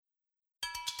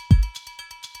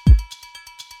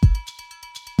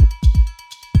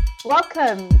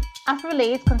Welcome! Afro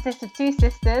Leads consists of two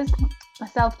sisters,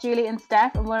 myself, Julie and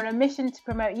Steph, and we're on a mission to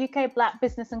promote UK Black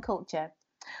business and culture.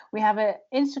 We have an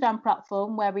Instagram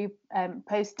platform where we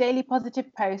post daily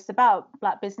positive posts about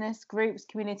Black business, groups,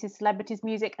 communities, celebrities,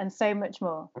 music, and so much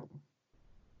more.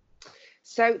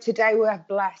 So today we're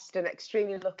blessed and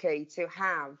extremely lucky to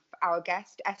have our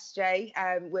guest,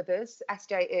 SJ, with us.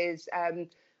 SJ is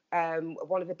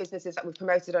one of the businesses that we've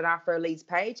promoted on our Afro Leads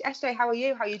page. SJ, how are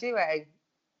you? How are you doing?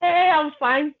 Hey, I'm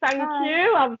fine, thank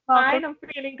you. I'm fine. I'm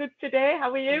feeling good today. How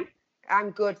are you?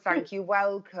 I'm good, thank you.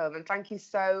 Welcome, and thank you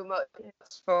so much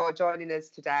for joining us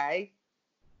today.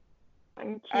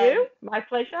 Thank you. My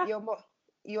pleasure.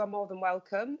 You are more than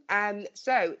welcome.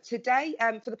 So today,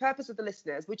 for the purpose of the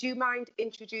listeners, would you mind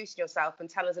introducing yourself and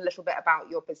tell us a little bit about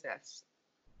your business?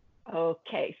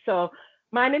 Okay, so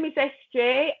my name is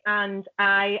SJ, and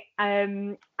I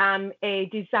am a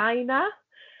designer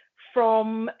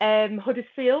from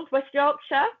Huddersfield, West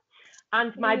Yorkshire,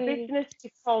 and my business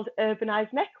is called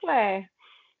Urbanized Neckwear.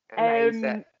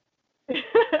 Amazing.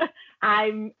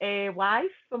 I'm a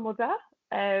wife, a mother,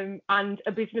 and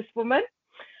a businesswoman.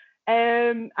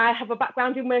 I have a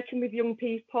background in working with young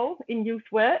people in youth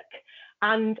work,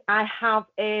 and I have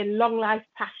a long life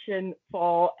passion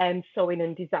for sewing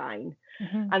and design.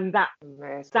 And that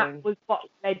was what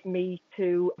led me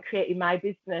to creating my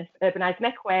business, Urbanized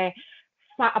Neckwear,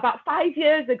 about 5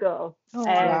 years ago.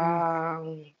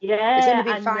 Wow. Yeah. It's only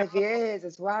been 5 years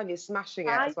as well, and you're smashing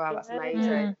it as well. That's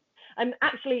amazing. And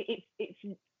actually,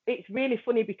 it's really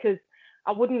funny because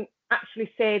I wouldn't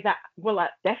actually say that, well, I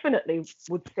definitely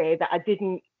would say that I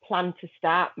didn't plan to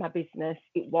start my business.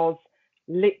 It was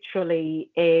literally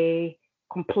a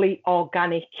complete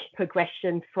organic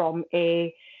progression from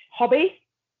a hobby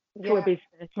to a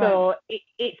business. So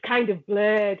it's kind of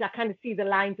blurred. I kind of see the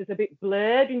lines as a bit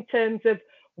blurred in terms of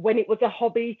when it was a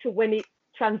hobby to when it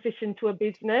transitioned to a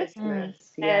business.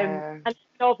 And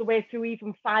all the way through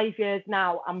even 5 years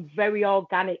now, I'm very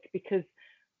organic because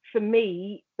for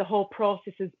me, the whole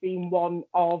process has been one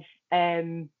of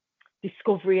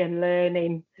discovery and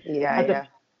learning.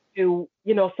 To,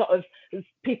 you know, sort of,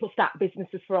 people start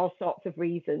businesses for all sorts of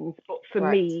reasons, but for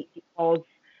me, it was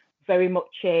very much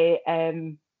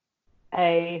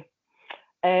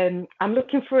I'm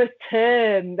looking for a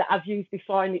term that I've used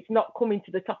before, and it's not coming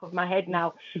to the top of my head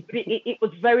now, but it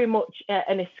was very much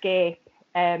an escape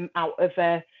out of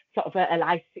a sort of a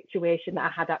life situation that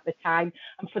I had at the time.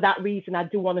 And for that reason, I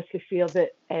do honestly feel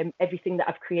that everything that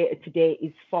I've created today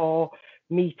is for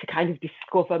me to kind of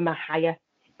discover my higher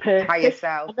purpose. Higher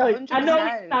self. I know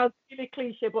it sounds really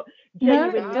cliche, but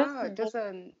genuinely, no, it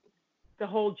doesn't. The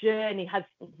whole journey has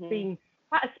been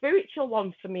quite a spiritual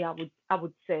one for me, I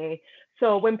would say.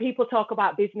 So when people talk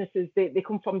about businesses, they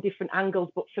come from different angles,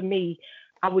 but for me,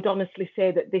 I would honestly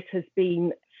say that this has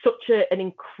been such an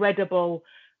incredible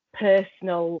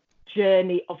personal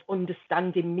journey of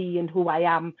understanding me and who I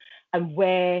am and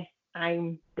where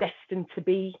I'm destined to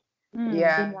be.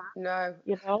 Yeah, no,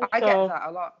 you know, I get that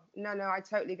a lot. No, I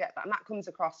totally get that, and that comes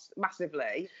across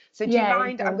massively. So do you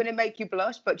mind, I'm going to make you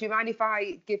blush, but do you mind if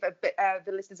I give a bit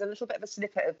the listeners a little bit of a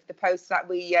snippet of the post that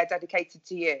we dedicated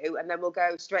to you, and then we'll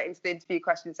go straight into the interview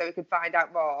questions so we can find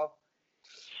out more?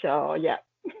 Sure, yeah.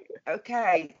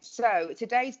 Okay, so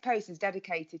today's post is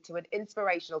dedicated to an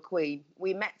inspirational queen.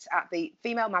 We met at the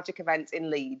Female Magic event in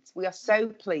Leeds. We are so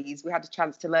pleased we had a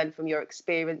chance to learn from your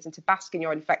experience and to bask in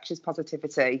your infectious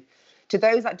positivity. To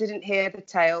those that didn't hear the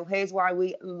tale, here's why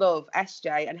we love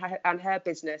SJ and her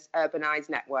business, Urbanized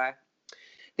Neckwear.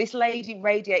 This lady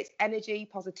radiates energy,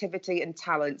 positivity and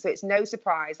talent, so it's no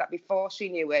surprise that before she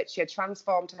knew it, she had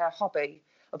transformed her hobby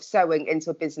of sewing into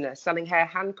a business, selling her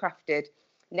handcrafted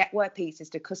neckwear pieces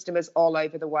to customers all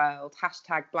over the world.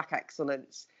 #Black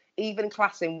Excellence. Even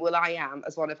classing will.i.am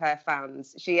as one of her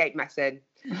fans. She ain't messing.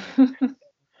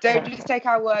 Don't just take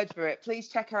our word for it. Please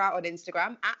check her out on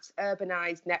Instagram at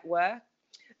Urbanized Neckwear.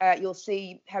 You'll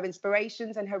see her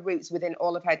inspirations and her roots within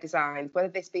all of her designs, whether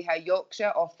this be her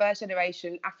Yorkshire or first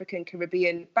generation African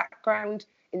Caribbean background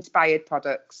inspired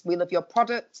products. We love your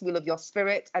products, we love your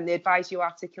spirit, and the advice you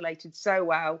articulated so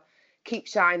well. Keep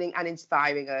shining and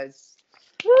inspiring us.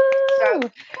 So,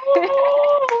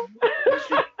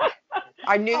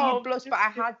 I knew you'd blush, but I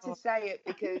had to say it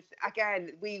because,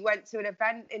 again, we went to an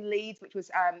event in Leeds, which was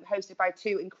hosted by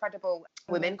two incredible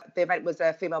women. The event was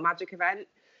a female magic event,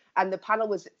 and the panel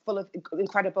was full of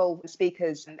incredible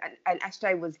speakers. And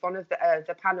SJ was one of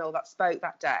the panel that spoke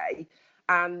that day.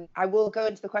 I will go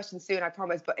into the questions soon, I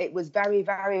promise, but it was very,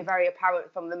 very, very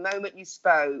apparent from the moment you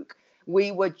spoke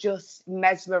we were just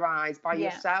mesmerized by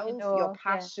yourself, your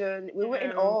passion. We were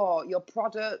in awe, your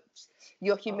products,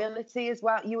 your humility as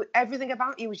well. Everything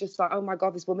about you was just like, oh my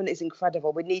God, this woman is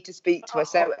incredible. We need to speak to her.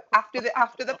 So after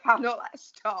the panel, let's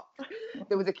stop.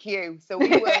 There was a queue. So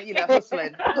we were,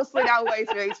 hustling our way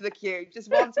through to the queue,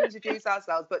 just wanting to introduce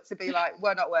ourselves, but to be like,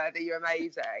 we're not worthy, you're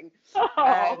amazing.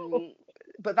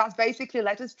 But that's basically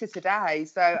led us to today.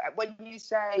 So when you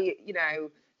say,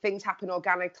 things happen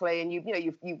organically, and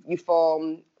you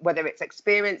form, whether it's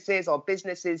experiences or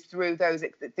businesses through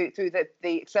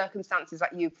the circumstances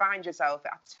that you find yourself,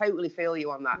 I totally feel you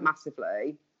on that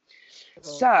massively.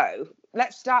 So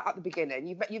let's start at the beginning.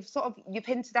 You've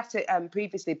hinted at it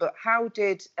previously, but how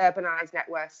did Urbanized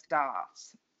Neckwear start?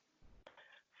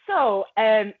 So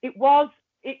it was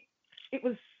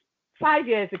 5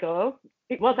 years ago.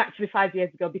 It was actually 5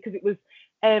 years ago, because it was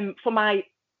for my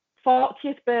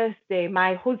 40th birthday,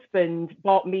 my husband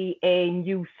bought me a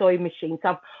new sewing machine. So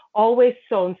I've always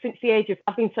sewn since the age of,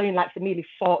 I've been sewing like for nearly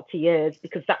 40 years,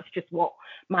 because that's just what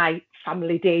my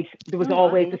family did. There was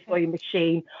always a sewing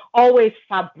machine, always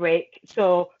fabric.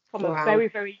 So from a very,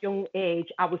 very young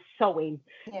age, I was sewing.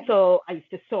 Yeah. So I used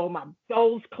to sew my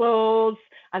dolls' clothes,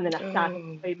 and then I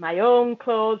started sewing my own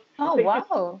clothes. Oh, so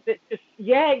wow.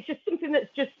 It's just something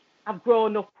that's just I've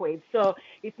grown up with. So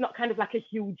it's not kind of like a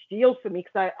huge deal for me,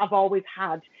 because I've always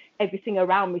had everything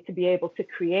around me to be able to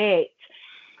create.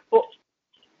 But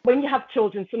when you have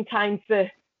children, sometimes the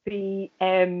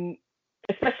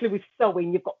especially with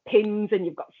sewing, you've got pins and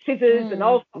you've got scissors and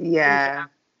all sorts of things like that.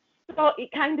 So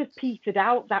it kind of petered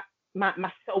out, that my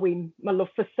love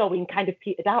for sewing kind of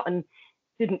petered out, and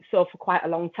didn't sew for quite a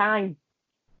long time.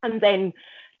 And then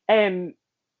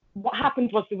what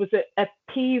happened was there was a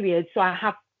period, so I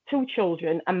have 2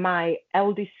 children, and my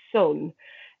eldest son,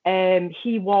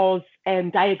 he was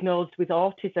diagnosed with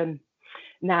autism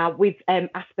now, with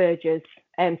Asperger's,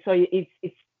 so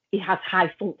he has high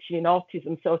functioning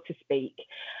autism, so to speak.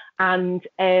 And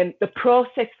the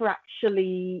process for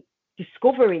actually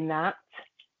discovering that,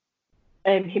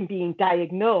 him being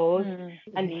diagnosed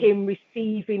and him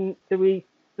receiving the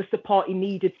support he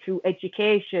needed through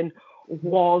education,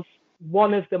 was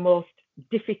one of the most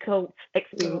difficult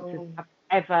experiences I've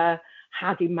ever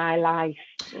had in my life.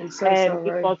 I'm so sorry.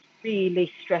 It was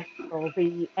really stressful.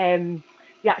 The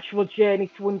actual journey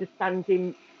to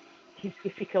understanding his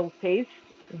difficulties,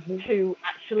 to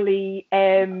actually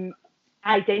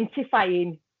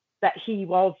identifying that he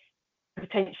was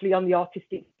potentially on the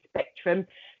autistic spectrum,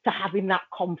 to having that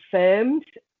confirmed,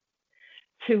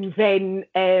 to then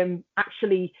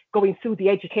actually going through the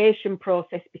education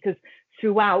process, because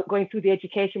throughout going through the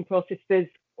education process, there's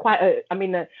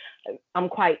I'm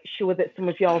quite sure that some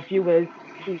of your viewers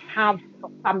who have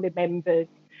family members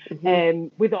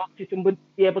with autism would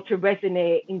be able to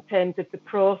resonate in terms of the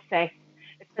process,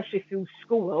 especially through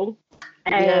school.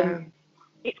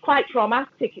 It's quite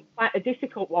traumatic. It's quite a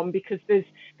difficult one, because there's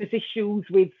issues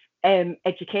with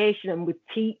education and with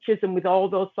teachers and with all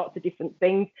those sorts of different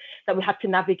things that we had to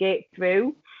navigate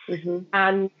through.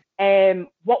 And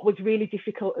what was really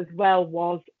difficult as well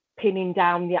was pinning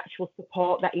down the actual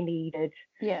support that he needed.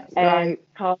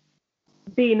 Because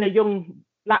being a young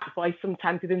Black boy,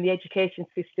 sometimes within the education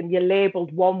system, you're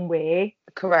labelled one way.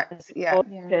 Correct.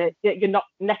 You're not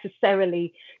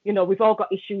necessarily, we've all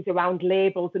got issues around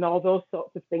labels and all those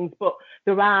sorts of things, but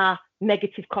there are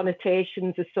negative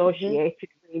connotations associated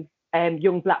with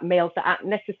young Black males that aren't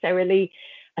necessarily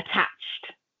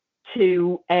attached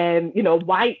to,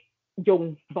 white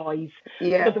young boys. So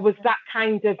there was that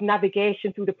kind of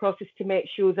navigation through the process to make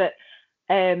sure that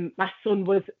my son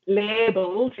was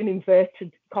labelled, in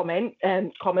inverted commas,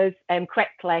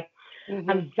 correctly.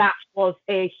 And that was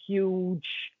a huge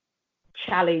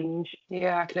challenge.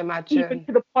 I can imagine. Even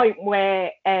to the point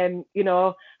where, had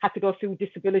to go through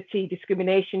disability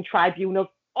discrimination tribunals,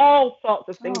 all sorts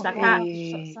of things. I can't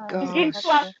begin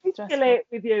to articulate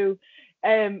with you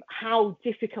how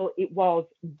difficult it was.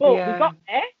 But we got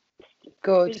there.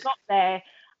 Good. We got there,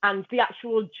 and the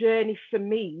actual journey for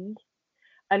me,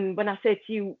 and when I say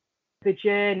to you the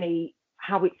journey,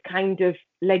 how it's kind of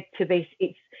led to this,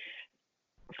 it's,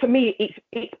 for me,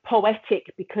 it's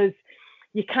poetic, because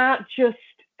you can't just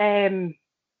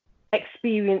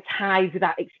experience highs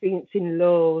without experiencing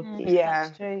lows.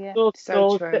 That's true, Those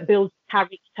lows that build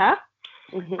character.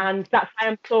 And that's why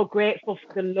I'm so grateful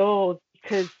for the lows,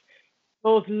 because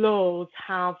those lows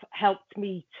have helped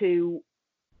me to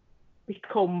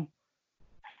become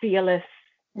fearless.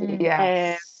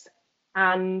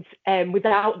 And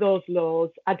without those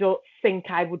lows, I don't think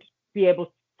I would be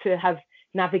able to have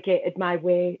navigated my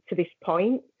way to this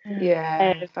point.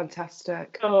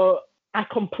 Fantastic. So I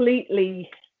completely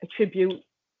attribute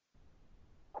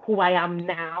who I am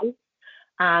now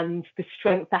and the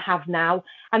strength I have now.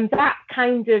 And that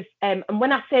kind of, and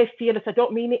when I say fearless, I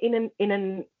don't mean it in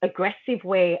an aggressive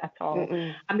way at all.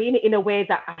 I mean it in a way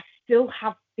that I still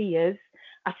have fears,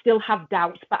 I still have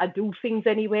doubts, but I do things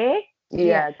anyway.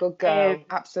 Yeah, good girl.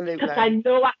 Absolutely. Because I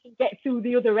know I can get through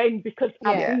the other end because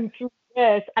I've been through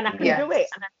years and I can do it,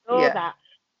 and I know that.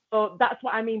 So that's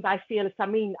what I mean by fearless. I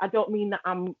mean, I don't mean that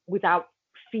I'm without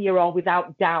fear or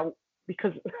without doubt,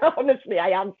 because honestly, I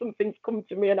am. Some things come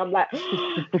to me and I'm like,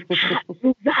 I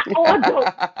don't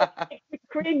make me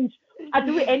cringe. I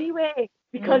do it anyway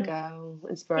because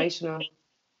inspirational.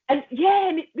 And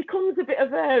it becomes a bit of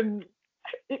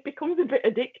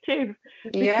addictive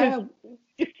because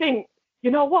you think, you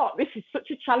know what, this is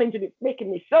such a challenge and it's making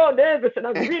me so nervous and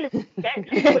I'm really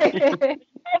scared.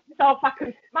 So I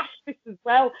can smash this as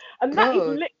well. And that is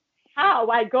literally how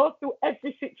I go through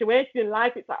every situation in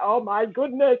life. It's like, oh my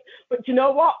goodness, but you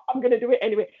know what, I'm going to do it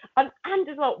anyway. And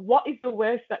as well, what is the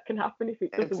worst that can happen if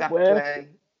it doesn't work?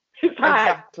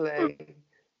 Exactly.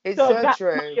 It's so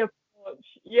true.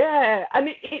 Yeah, and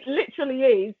it literally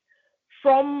is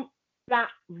from that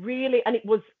really, and it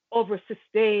was over a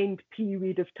sustained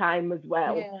period of time as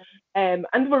well. And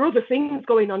there were other things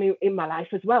going on in my life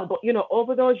as well, but you know,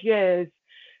 over those years,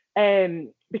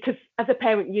 because as a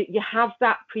parent, you have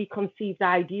that preconceived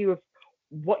idea of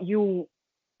what you,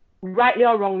 rightly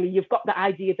or wrongly, you've got the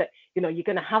idea that, you know, you're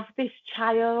going to have this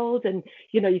child and,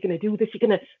 you know, you're going to do this, you're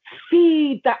going to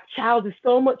feed that child with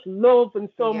so much love and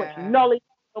so much knowledge,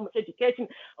 so much education.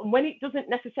 And when it doesn't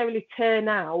necessarily turn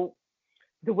out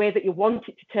the way that you want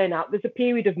it to turn out, there's a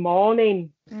period of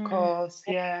mourning. Of course,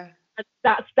 yeah. And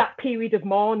that period of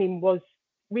mourning was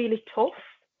really tough.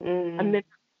 And then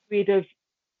that period of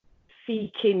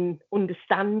seeking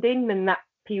understanding and that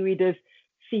period of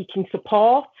seeking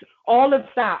support, all of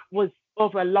that was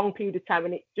over a long period of time,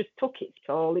 and it just took its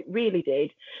toll. It really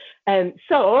did.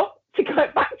 So to go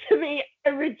back to the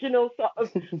original sort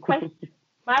of question,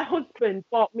 my husband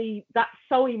bought me that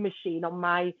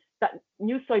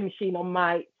new sewing machine on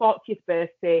my 40th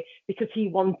birthday because he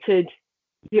wanted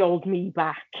the old me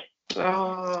back.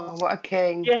 Oh, what a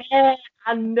king. Yeah,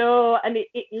 I know. And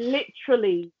it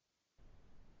literally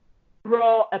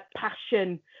brought a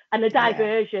passion and a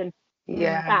diversion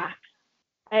back.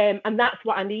 And that's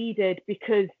what I needed,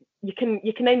 because you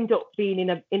can end up being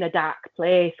in a dark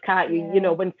place, can't you? You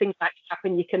know, when things like this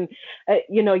happen, you can,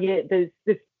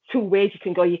 there's two ways you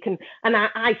can go. You can, and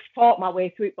I fought my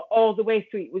way through it, but all the way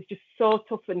through it was just so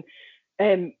tough.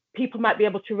 And people might be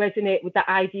able to resonate with that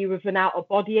idea of an out of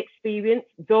body experience.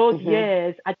 Those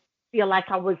years, I feel like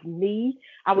I was me.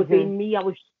 I was in me. I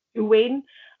was doing,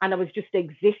 and I was just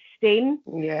existing.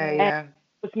 There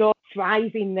was no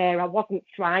thriving there. I wasn't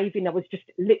thriving. I was just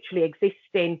literally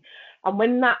existing. And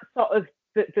when that sort of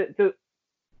the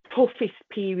toughest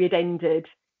period ended,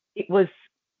 it was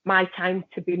my time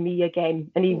to be me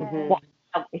again. And he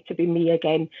helped me to be me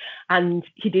again. And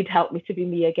he did help me to be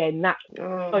me again. It's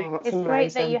amazing.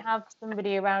 Great that you have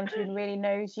somebody around who really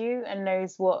knows you and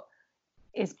knows what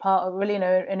is part of, really,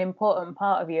 an important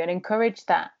part of you, and encourage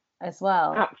that as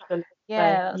well. Absolutely.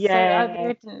 Yeah. So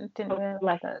I didn't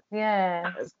realize that.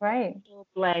 Yeah, that's great. So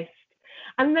blessed.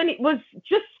 And then it was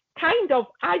just kind of,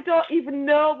 I don't even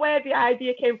know where the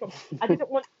idea came from. I didn't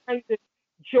want to kind of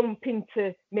jump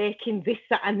into making this,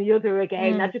 that, and the other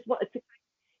again. I just wanted to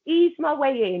ease my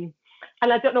way in.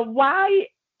 And I don't know why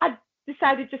I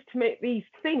decided just to make these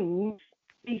things,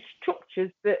 these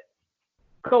structures that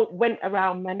went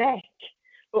around my neck.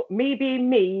 But me being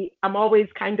me, I'm always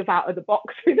kind of out of the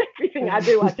box with everything I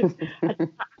do. I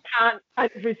can't kind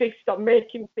of resist on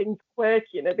making things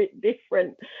quirky and a bit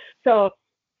different. So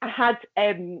I had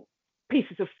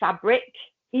pieces of fabric.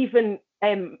 Even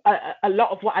a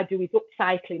lot of what I do is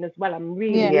upcycling as well. I'm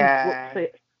really into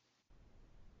it.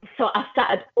 So I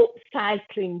started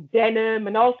upcycling denim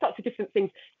and all sorts of different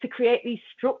things to create these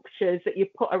structures that you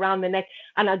put around the neck.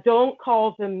 And I don't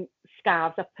call them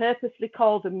scarves. I purposely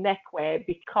call them neckwear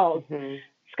because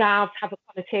scarves have a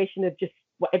connotation of just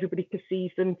what everybody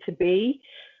perceives them to be,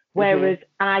 whereas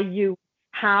I use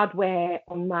hardware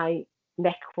on my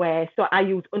neckwear. So I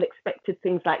use unexpected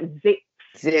things like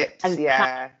zips and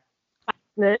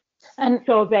fasteners, and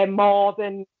so they're more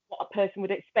than what a person would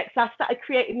expect. So I started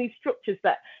creating these structures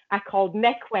that I called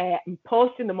neckwear and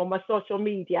posting them on my social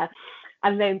media.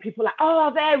 And then people are like,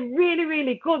 oh, they're really,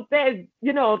 really good. They're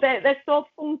so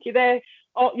funky. They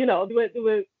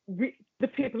were the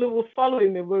people who were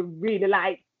following me were really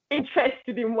like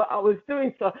interested in what I was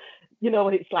doing. So,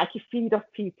 it's like you feed off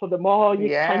people, the more you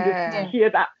kind of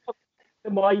hear that, the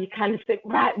more you kind of think,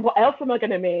 right, what else am I going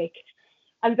to make?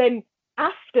 And then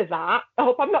after that, I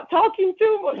hope I'm not talking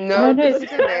too much. No, this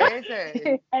is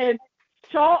amazing.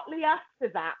 Shortly after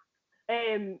that,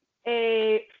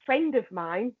 a friend of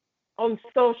mine on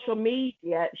social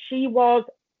media, she was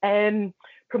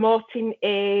promoting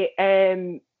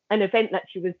an event that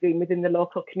she was doing within the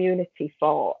local community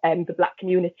for the Black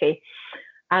community,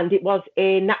 and it was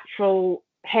a natural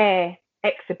hair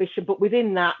exhibition, but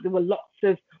within that there were lots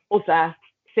of other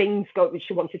things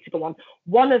she wanted to go on.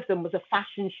 One of them was a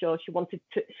fashion show. She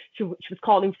was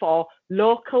calling for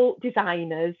local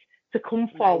designers to come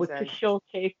forward to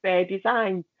showcase their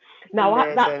designs. Now,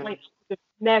 at that point, I would have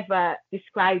never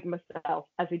described myself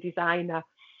as a designer,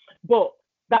 but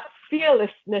that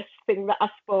fearlessness thing that I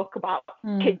spoke about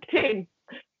kicked in.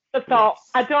 I thought,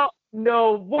 I don't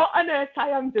know what on earth I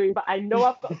am doing, but I know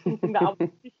I've got something that I want to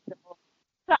show.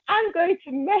 So I'm going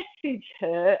to message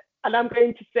her and I'm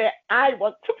going to say, I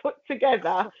want to put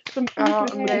together some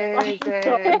amazing.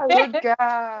 Good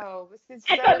girl. This is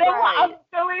so I don't know what I'm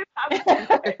doing.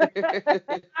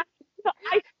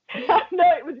 I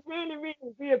know it was really, really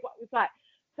weird, but it was like,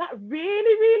 that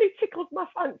really, really tickled my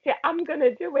fancy. I'm going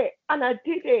to do it. And I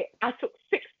did it. I took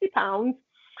 £60,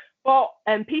 bought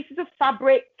pieces of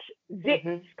fabric,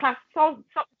 zips, clasps, all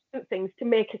sorts of different things to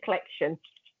make a collection.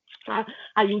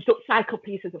 I used upcycled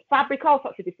pieces of fabric, all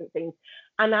sorts of different things.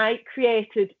 And I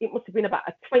created, it must have been about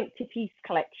a 20-piece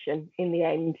collection in the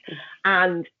end.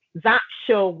 And that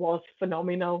show was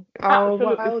phenomenal.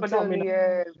 Absolutely phenomenal.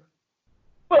 You.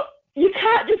 But you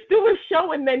can't just do a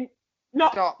show and then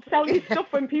not sell your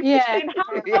stuff when people saying,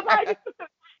 oh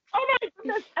my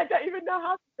goodness, I don't even know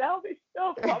how to sell this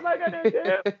stuff. What am I going to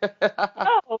do?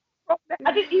 No.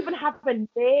 I didn't even have a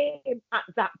name at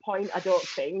that point, I don't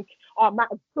think. Or I might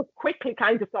have just quickly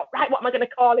kind of thought, right, what am I going to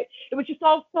call it? It was just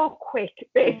all so quick,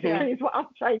 basically, is what I'm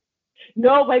trying.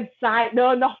 No website,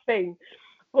 no nothing.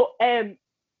 But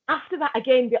after that,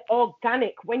 again, the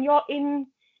organic, when you're in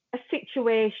a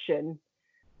situation,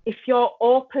 if you're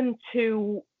open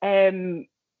to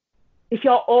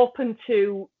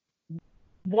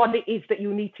what it is that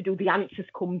you need to do, the answers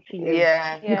come to you.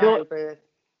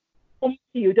 Come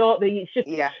to you, don't they? It's just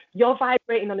you're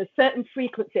vibrating on a certain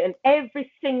frequency, and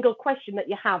every single question that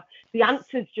you have, the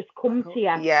answers just come to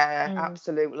you. Yeah,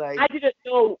 absolutely. I didn't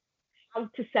know how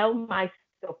to sell my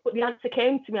stuff, but the answer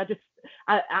came to me.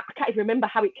 I can't even remember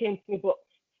how it came to me, but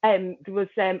there was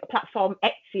a platform,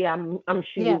 Etsy. I'm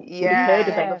sure you've heard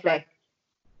of Etsy.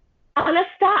 And I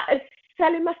started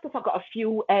selling my stuff. I got a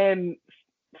few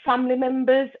family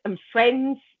members and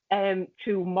friends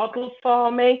to model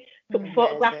for me, took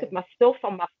photographs of my stuff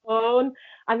on my phone,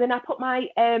 and then I put my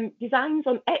designs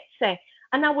on Etsy,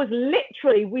 and I was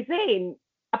literally within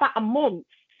about a month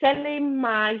selling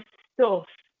my stuff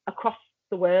across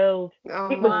the world.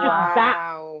 It was just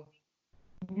that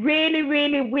really,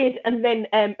 really weird. And then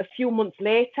a few months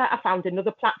later, I found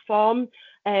another platform,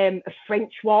 a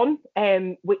French one,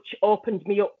 which opened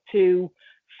me up to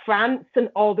France and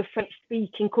all the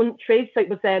French-speaking countries. So it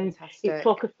was it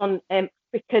focused on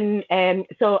African,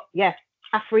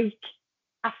 Africa.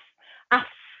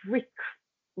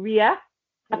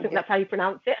 I think that's how you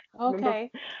pronounce it.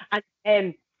 Okay.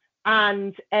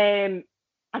 And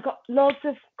I got loads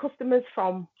of customers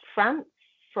from France,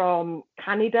 from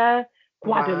Canada,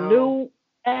 Guadeloupe.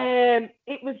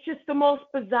 It was just the most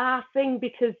bizarre thing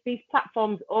because these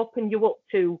platforms open you up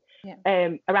to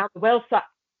around the world. So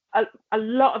a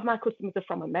lot of my customers are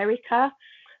from America.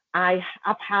 I've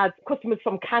had customers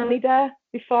from Canada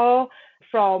before,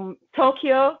 from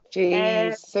Tokyo.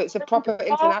 Jeez, so it's a proper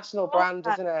international brand,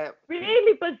 isn't it?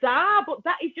 Really bizarre, but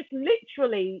that is just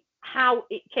literally how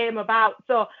it came about.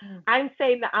 So I'm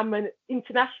saying that I'm an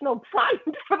international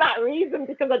brand for that reason,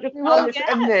 because I just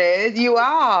you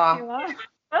are.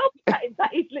 Well,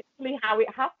 that is literally how it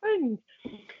happened.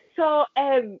 So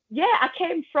I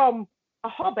came from a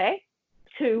hobby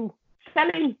to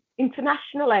selling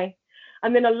internationally,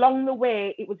 and then along the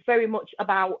way it was very much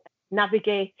about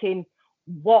navigating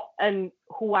what and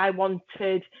who I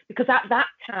wanted, because at that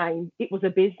time it was a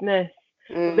business.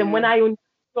 But then when I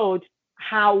understood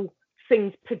how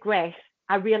things progress,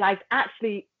 I realized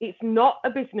actually it's not a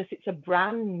business, it's a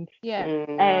brand.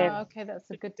 Okay, that's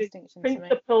a good distinction.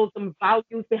 Principles and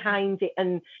values behind it,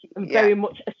 and very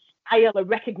much a style, a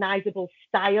recognizable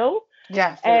style.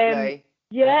 Definitely.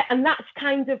 And that's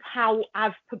kind of how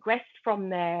I've progressed from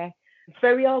there,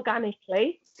 very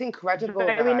organically. It's incredible.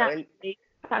 Very naturally.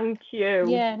 Thank you.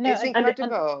 Yeah, no, it's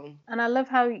incredible. And I love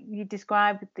how you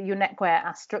describe your neckwear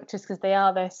as structures, because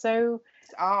they're so.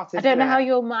 It's art, I don't know how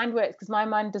your mind works, because my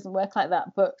mind doesn't work like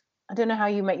that. But I don't know how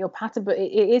you make your pattern, but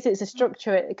it's a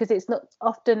structure, because it's not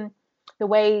often the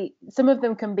way. Some of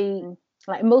them can be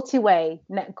like multi-way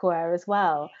neckwear as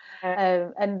well.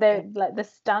 And the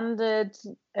standard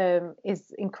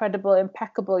is incredible,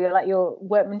 impeccable. Your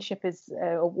workmanship is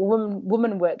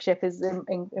woman workship is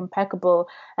impeccable,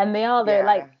 and they are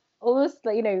like almost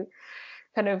like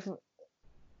kind of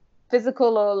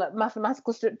physical or like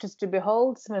mathematical structures to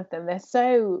behold. Some of them, there's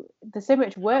so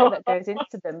much work that goes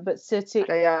into them, but so to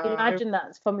imagine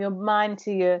that from your mind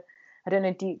to your, I don't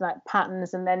know, deep like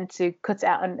patterns, and then to cut it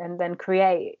out and then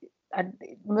create, and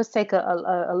it must take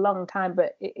a long time,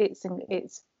 but it's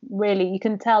really, you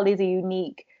can tell these are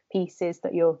unique pieces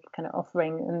that you're kind of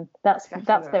offering, and that's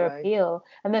their appeal,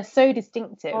 and they're so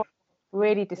distinctive,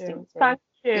 really distinctive. Thank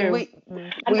you.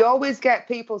 We always get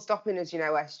people stopping us,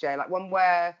 SJ, like when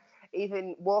we're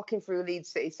even walking through Leeds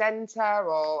city centre,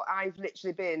 or I've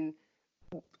literally been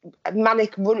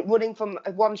manic running from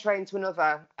one train to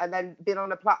another, and then been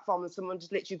on a platform and someone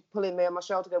just literally pulling me on my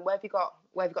shoulder going, where have you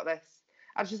got this?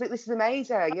 I just think this is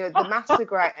amazing. The masks are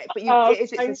great, but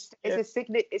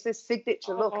it's a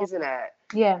signature look, isn't it?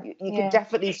 Yeah, you can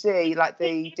definitely see like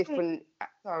the different.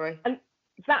 Sorry, and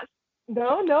that's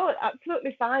no,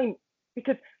 absolutely fine,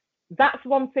 because that's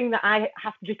one thing that I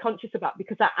have to be conscious about,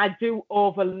 because I do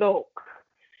overlook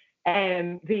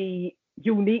the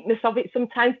uniqueness of it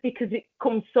sometimes, because it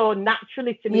comes so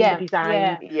naturally to me in the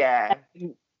design.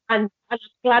 And I'm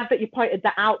glad that you pointed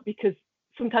that out, because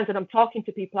sometimes when I'm talking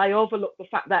to people, I overlook the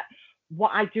fact that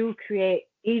what I do create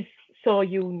is so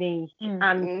unique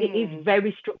and it is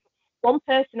very structured. One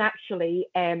person actually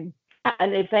at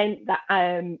an event that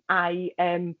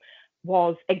I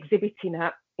was exhibiting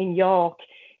at in York,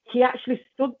 he actually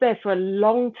stood there for a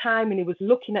long time and he was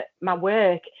looking at my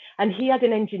work, and he had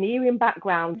an engineering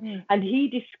background, and he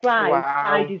described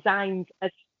my designs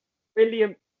as a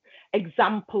brilliant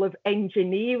example of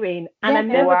engineering, and I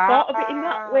never thought of it in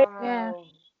that way.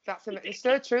 It's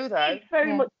so true though. It's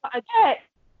very much what I get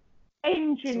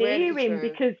engineering, really,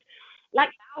 because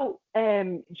like now,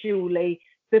 Julie,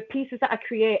 the pieces that I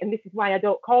create, and this is why I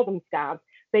don't call them scarves,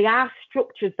 they are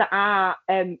structures that are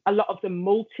a lot of them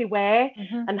multi-wear,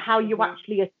 and how you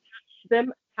actually attach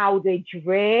them, how they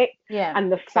drape, and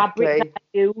the fabric that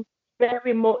I use,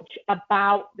 very much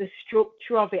about the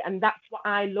structure of it. And that's what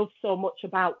I love so much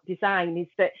about design, is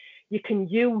that you can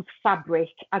use fabric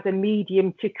as a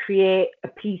medium to create a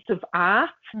piece of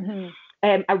art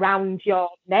around your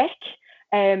neck.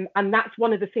 And that's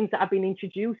one of the things that I've been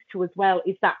introduced to as well,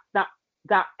 is that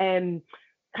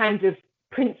kind of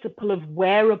principle of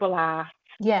wearable art.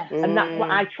 And that's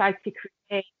what I try to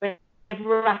create.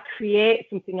 Whenever I create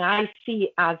something, I see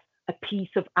it as a piece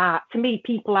of art. To me,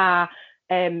 people are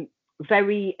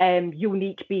very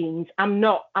unique beings. I'm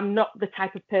not the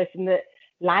type of person that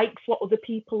likes what other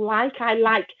people like. I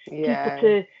like people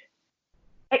to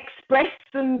express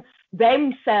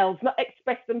themselves, not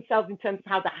express themselves in terms of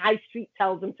how the high street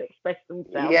tells them to express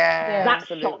themselves.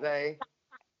 Absolutely.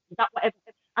 That whatever.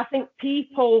 I think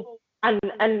people,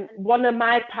 and one of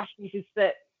my passions is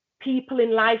that people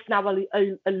in life now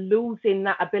are losing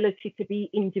that ability to be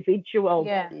individual.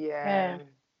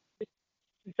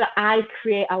 That I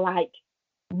create are like,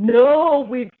 no,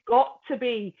 we've got to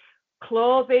be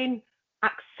clothing,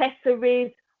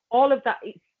 accessories, all of that.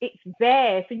 It's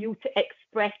there for you to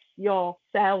express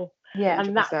yourself.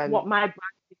 And that's what my brand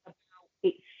is about.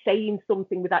 It's saying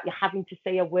something without you having to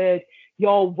say a word.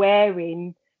 You're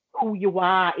wearing who you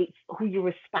are. It's who you're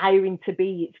aspiring to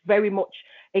be. It's very much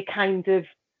a kind of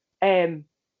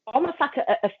almost like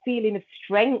a feeling of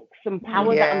strength and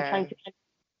power that I'm trying to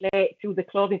relate through the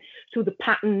clothing, through the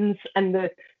patterns and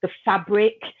the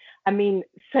fabric. I mean,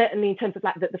 certainly in terms of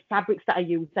like the fabrics that I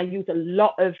use a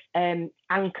lot of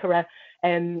Ankara,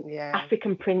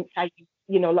 African prints. I use,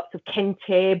 lots of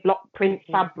kente, block print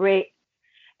fabric,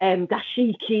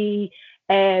 dashiki,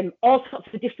 all sorts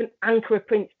of different Ankara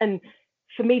prints. And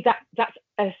for me, that's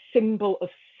a symbol of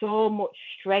so much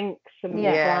strength and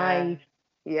pride.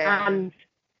 And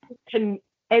you can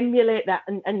emulate that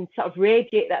and sort of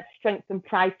radiate that strength and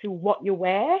pride through what you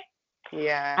wear.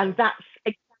 And that's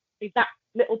exactly that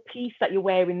little piece that you're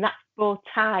wearing, that bow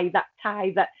tie,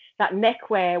 that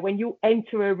neckwear. When you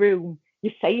enter a room,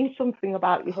 you're saying something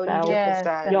about yourself.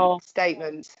 100%. Your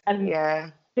statement. And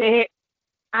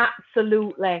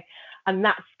absolutely. And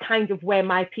that's kind of where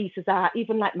my pieces are.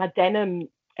 Even like my denim,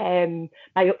 my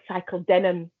upcycled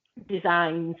denim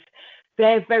designs,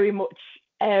 they're very much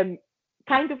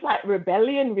kind of like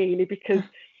rebellion, really, because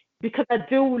I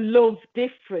do love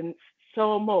difference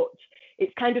so much.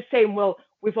 It's kind of saying, well,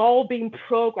 we've all been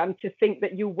programmed to think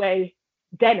that you wear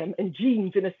denim and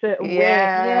jeans in a certain way.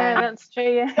 Yeah, that's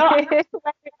true. And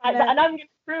I'm going to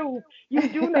prove you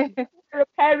do not wear a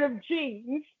pair of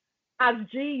jeans as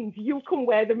jeans, you can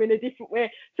wear them in a different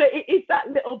way. So it is that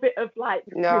little bit of like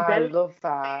No, I rebellion. love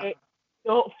that.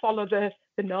 Don't follow the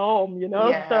norm, you know.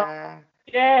 Yeah. So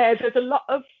yeah, there's a lot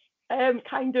of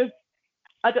kind of,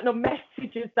 I don't know,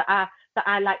 messages that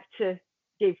I like to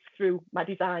give through my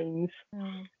designs.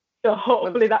 So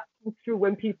hopefully that comes through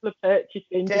when people are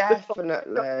purchasing.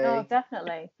 Definitely. Oh,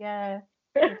 definitely. Yeah.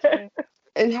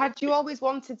 And had you always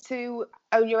wanted to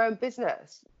own your own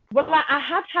business? Well, I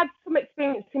have had some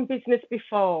experience in business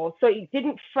before, so it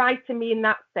didn't frighten me in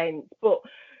that sense. But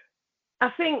I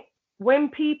think when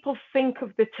people think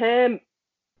of the term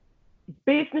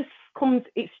business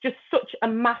it's just such a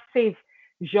massive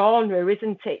genre,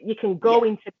 isn't it? You can go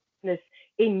into business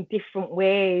in different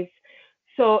ways.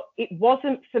 So it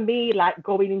wasn't for me like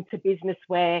going into business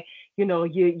where, you know,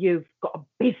 you've got a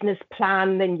business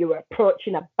plan and you're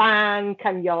approaching a bank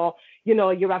and you're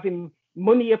having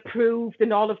money approved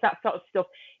and all of that sort of stuff.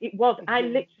 It was, I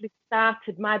literally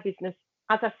started my business,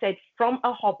 as I said, from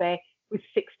a hobby with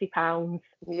 £60.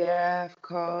 Yeah, of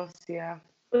course, yeah.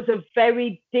 It was a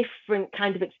very different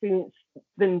kind of experience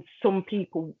than some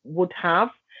people would have.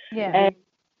 Yeah.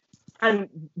 And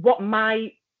what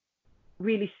my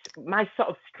sort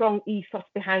of strong ethos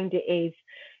behind it is,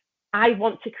 I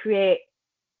want to create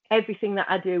everything that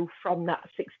I do from that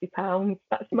 £60.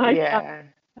 That's my yeah.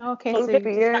 Okay, so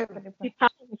 £60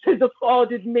 has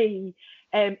afforded me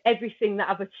everything that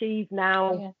I've achieved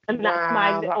now, and that's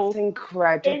my little. That's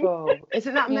incredible.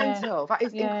 Isn't that mental? That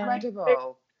is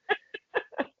incredible.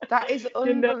 That is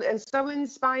unbelievable and so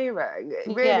inspiring.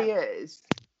 It really is.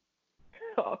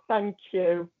 Oh, thank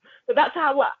you. But that's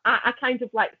how I kind of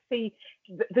like see.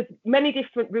 There's many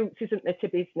different routes, isn't there, to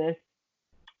business?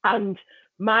 And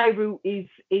my route is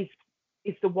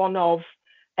the one of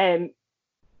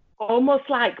almost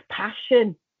like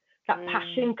passion. That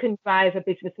passion can drive a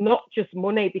business, not just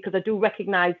money, because I do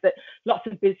recognise that lots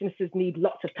of businesses need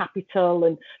lots of capital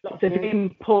and lots of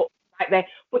input right there.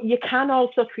 But you can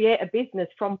also create a business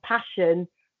from passion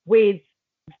with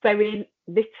very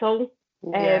little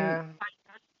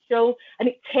financial, and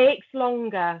it takes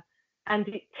longer and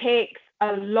it takes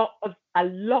a lot of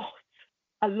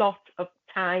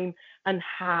time and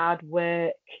hard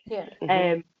work.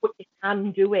 But you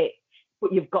can do it.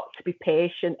 But you've got to be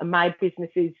patient. And my business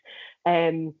is,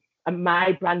 and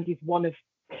my brand is one of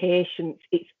patience.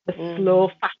 It's a slow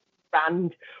fashion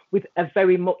brand with a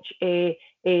very much a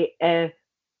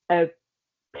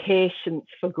patience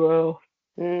for growth.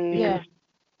 Patience,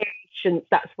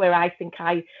 that's where I think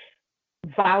I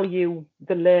value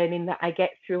the learning that I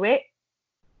get through it.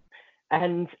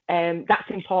 And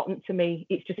that's important to me.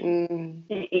 It's just,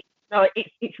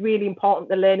 it's really important,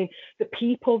 the learning. The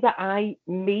people that I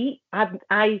meet,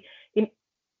 I in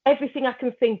everything I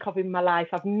can think of in my life,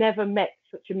 I've never met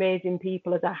such amazing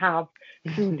people as I have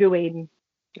through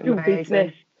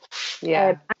business.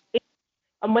 Yeah.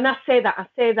 And when I say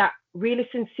that really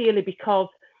sincerely, because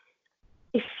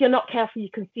if you're not careful, you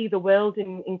can see the world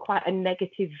in quite a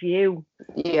negative view.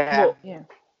 Yeah.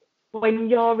 But when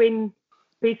you're in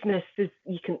business,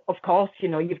 you can, of course, you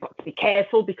know, you've got to be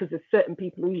careful because there's certain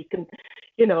people who you can,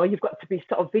 you know, you've got to be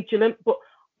sort of vigilant, but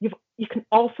you can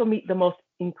also meet the most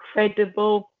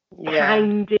incredible,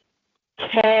 kind,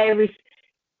 caring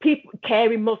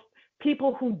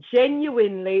people who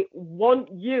genuinely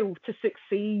want you to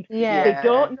succeed. They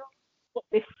don't know, but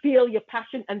they feel your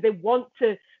passion and they want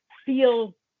to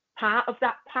feel part of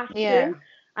that passion.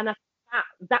 And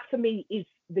that for me is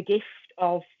the gift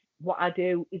of what I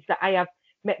do, is that I have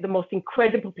met the most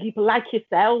incredible people like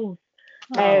yourselves.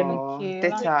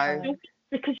 Ditto.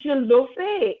 Because you love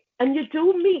it, and you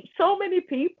do meet so many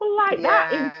people like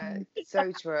that.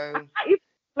 So true. I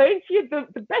explain to you,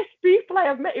 the best people I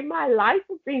have met in my life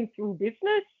have been through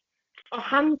business,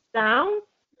 hands down.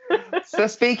 So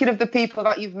speaking of the people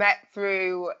that you've met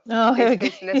through this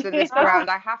business and this brand,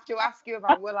 I have to ask you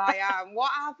about will.i.am.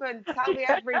 What happened? Tell me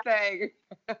everything.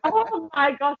 Oh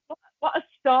my gosh, what a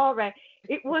story.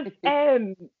 It was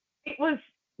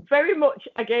very much,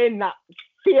 again, that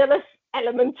fearless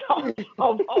element of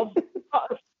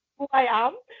who I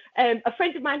am. A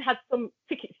friend of mine had some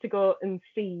tickets to go and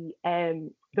see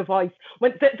The Voice.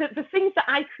 When the things that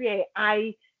I create,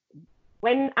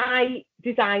 when I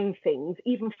design things,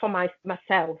 even for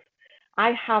myself,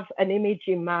 I have an image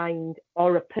in mind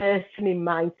or a person in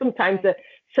mind, sometimes a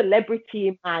celebrity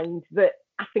in mind that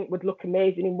I think would look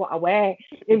amazing in what I wear,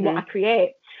 in what I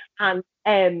create. And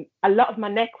a lot of my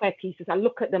neckwear pieces, I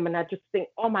look at them and I just think,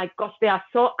 oh my gosh, they are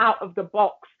so out of the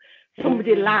box.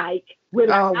 Somebody like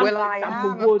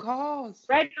will.i.am, of course,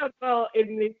 incredible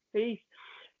in this piece.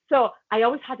 So I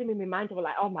always had him in my mind. I was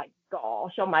like, oh my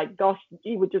gosh,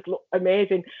 he would just look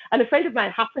amazing. And a friend of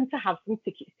mine happened to have some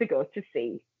tickets to go to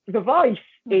see The Voice,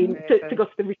 to go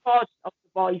to the recording of The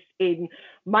Voice in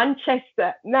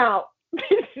Manchester. Now,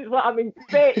 this is what I'm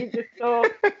debating just so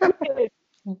weird,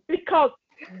 because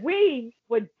we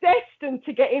were destined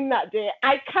to get in that day.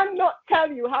 I cannot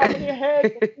tell you how many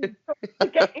hurdles we took to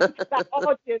get into that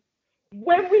audience.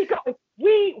 When we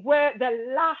were the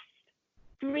last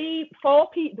 4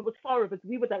 people. There was 4 of us.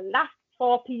 We were the last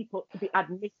 4 people to be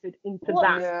admitted into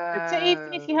that. No. So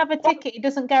even if you have a ticket, it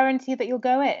doesn't guarantee that you'll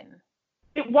go in.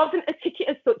 It wasn't a ticket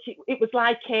as such. It was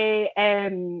like a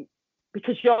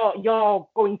because you're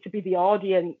going to be the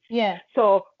audience. Yeah.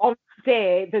 So on that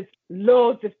day, there's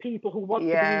loads of people who want to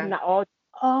be in that audience.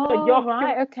 Oh, so you're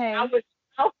right. Okay.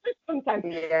 Sometimes.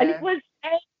 Yeah. And it was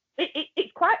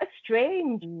it's quite a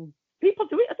strange. People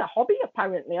do it as a hobby,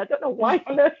 apparently. I don't know why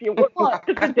on earth you would. What?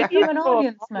 To be an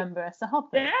audience member as a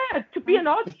hobby? Yeah, to be an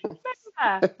audience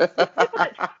member. People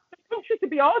that travel the country to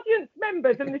be audience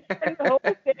members, and they spend the whole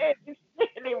day. It's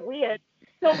really weird.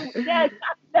 So, yeah,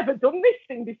 I've never done this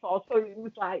thing before. So it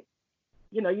was like,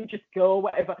 you just go,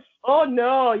 whatever. Oh,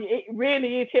 no, it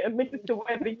really is hit and miss as to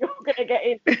whether you're going to get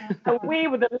in. And we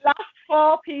were the last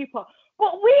 4 people.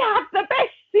 But we had the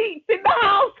best seats in the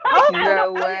house.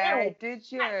 No way,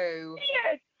 did you?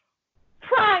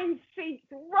 Prime seats,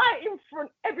 right in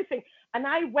front, everything. And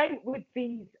I went with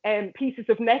these pieces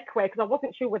of neckwear because I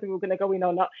wasn't sure whether we were going to go in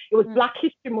or not. It was Black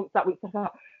History Month that week.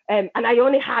 And I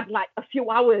only had like a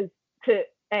few hours to,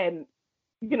 sort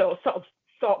of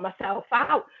sort myself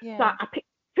out. Yeah. So I picked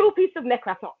 2 pieces of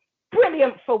neckwear. I thought,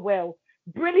 brilliant for Will,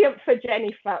 brilliant for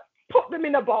Jennifer. Put them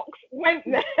in a box, went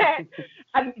there,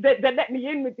 and they let me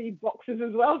in with these boxes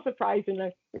as well,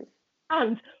 surprisingly.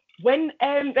 And when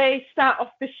they start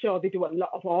off the show, they do a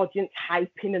lot of audience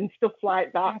hyping and stuff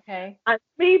like that. Okay. And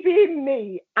me being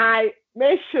me, I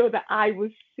made sure that I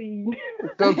was seen.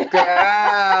 Good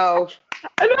girl.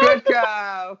 Good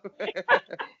girl.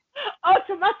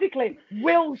 Automatically,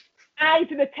 Will's eyes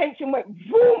and attention went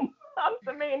boom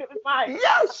onto me, and it was like,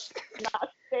 yes, that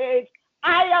stage.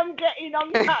 I am getting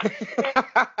on that stage.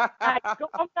 I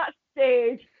got on that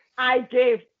stage. I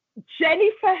gave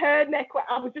Jennifer her neckwear.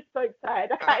 I was just so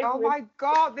excited. Oh my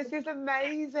God, this is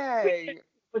amazing. It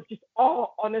was just,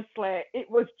 honestly,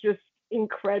 it was just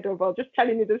incredible. Just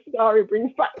telling you the story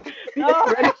brings back the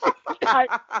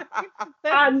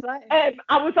and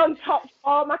I was on top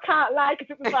form. I can't lie,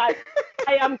 because it was like,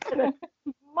 I am going to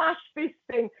smash this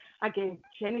thing. I gave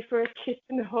Jennifer a kiss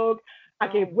and a hug. I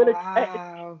gave Will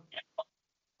a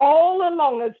all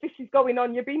along as this is going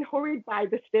on, you're being hurried by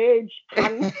the stage.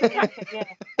 And get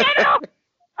up!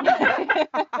 A little bit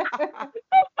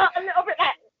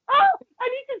like, I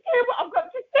need to say what I've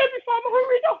got to say before I'm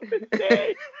hurried off the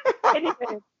stage.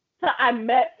 Anyway, so I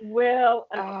met Will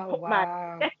and I put my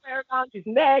neckwear around his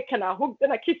neck and I hugged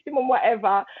and I kissed him and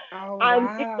whatever.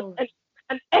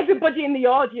 And everybody in the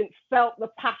audience felt the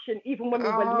passion, even when we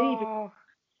were leaving.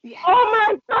 Yes. Oh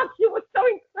my God, she was so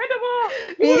incredible!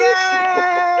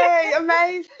 Yay!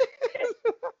 Amazing!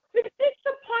 The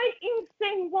disappointing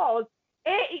thing was,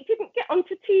 A, it didn't get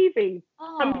onto TV,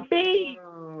 and B,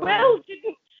 Will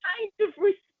didn't kind of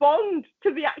respond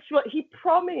to the actual. He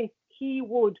promised he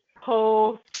would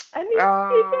post, and he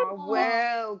didn't.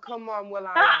 Will, come on, Will.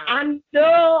 I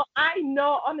know.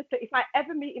 Honestly, if I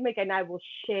ever meet him again, I will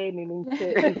shame him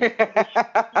into.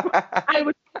 I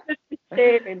would just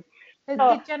shame him. So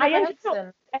did Jennifer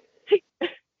Hudson?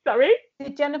 Sorry?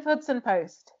 Did Jennifer Hudson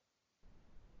post?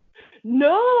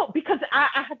 No, because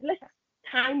I had less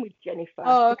time with Jennifer.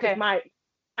 Oh, okay. Because my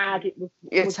target was...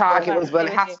 Your target was Will.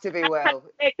 It has to be Will.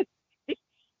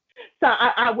 So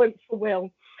I went for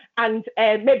Will. And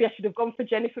maybe I should have gone for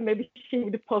Jennifer. Maybe she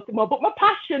would have posted more. But my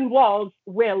passion was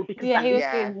Will. Because he was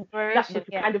the inspiration.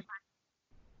 Kind of...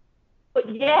 But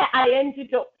yeah, I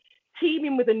ended up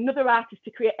teaming with another artist to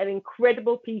create an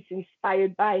incredible piece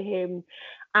inspired by him,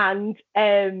 and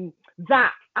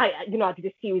that I did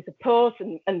a series of posts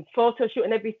and photo shoot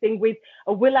and everything with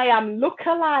a will.i.am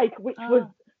lookalike, which was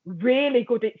really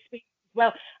good experience as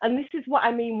well. And this is what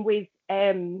I mean with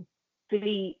the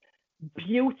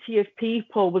beauty of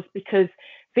people, was because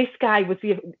this guy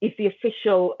is the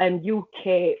official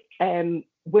UK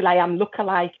will.i.am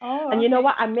lookalike. And you know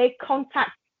what? I made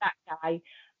contact with that guy.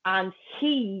 And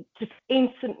he just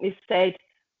instantly said,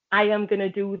 I am going to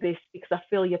do this because I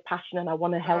feel your passion and I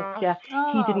want to help you.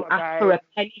 He didn't ask for a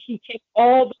penny. He came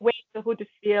all the way to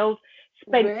Huddersfield,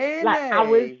 spent like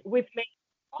hours with me.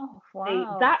 Oh,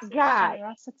 wow. That guy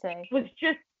was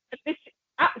just this,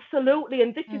 absolutely.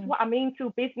 And this is what I mean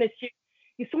through business.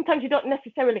 You sometimes you don't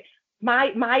necessarily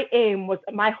my aim was,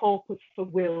 my hope was for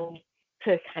Will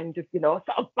to kind of, sort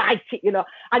of bite it.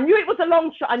 I knew it was a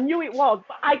long shot. I knew it was,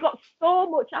 but I got so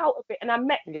much out of it, and I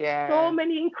met so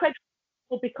many incredible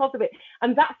people because of it.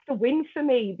 And that's the win for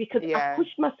me, because I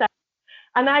pushed myself,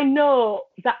 and I know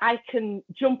that I can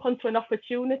jump onto an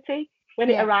opportunity when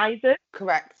it arises.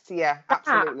 Correct. Yeah,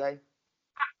 absolutely.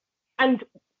 And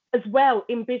as well,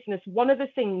 in business, one of the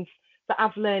things that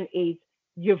I've learned is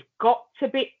you've got to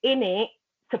be in it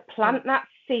to plant that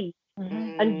seed,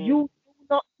 and you do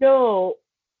not know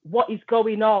what is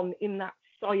going on in that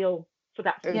soil for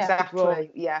that seed to grow.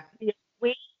 Yeah.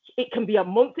 It can be a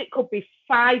month, it could be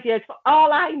 5 years. For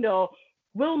all I know,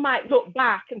 Will might look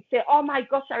back and say, oh my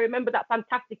gosh, I remember that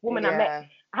fantastic woman I met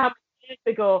how many years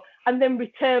ago, and then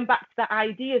return back to that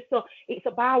idea. So it's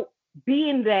about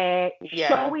being there,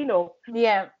 showing up,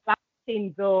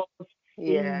 planting those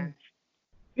seeds.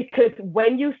 Because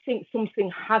when you think something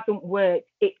hasn't worked,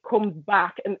 it comes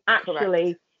back, and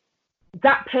actually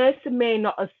that person may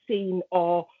not have seen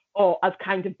or has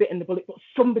kind of bitten the bullet, but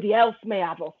somebody else may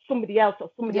have, or somebody else. So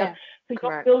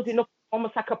you're building up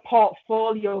almost like a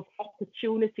portfolio of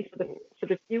opportunity for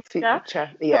the future.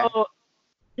 So,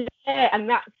 and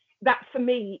that for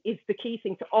me is the key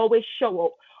thing, to always show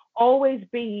up, always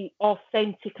be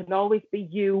authentic, and always be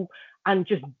you, and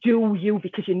just do you,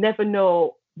 because you never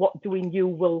know what doing you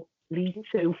will lead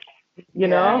to. You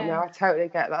know? No, I totally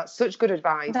get that. Such good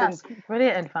advice. That's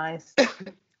brilliant advice.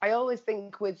 I always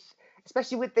think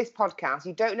especially with this podcast,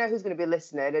 you don't know who's going to be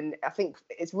listening, and I think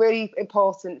it's really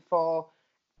important for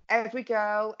every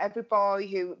girl, every boy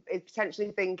who is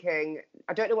potentially thinking,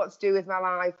 I don't know what to do with my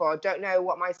life, or I don't know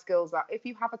what my skills are. If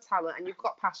you have a talent and you've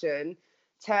got passion,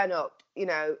 turn up.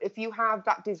 If you have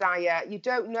that desire, you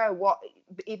don't know what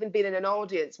even being in an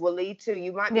audience will lead to.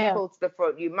 You might be pulled to the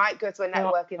front, you might go to a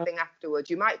networking thing afterwards,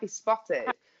 you might be spotted.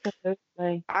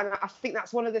 Absolutely. And I think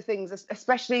that's one of the things,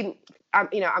 especially, I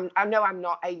know I'm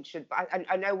not ancient, but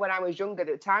I know when I was younger,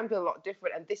 the times were a lot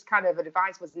different, and this kind of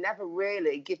advice was never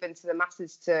really given to the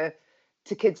masses, to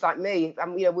kids like me.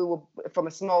 We were from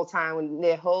a small town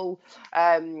near Hull,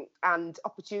 and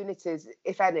opportunities,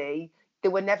 if any,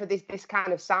 there were never this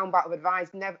kind of soundbite of advice,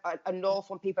 never, nor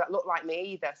from people that look like me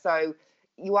either. So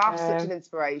you are such an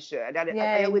inspiration, and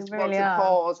I always want to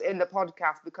pause in the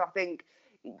podcast, because I think,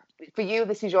 for you,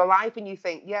 this is your life, and you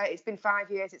think, it's been 5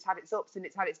 years, it's had its ups and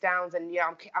it's had its downs, and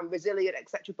I'm resilient,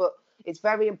 etc. But it's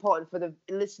very important for the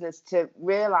listeners to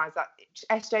realise that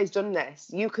SJ's done this.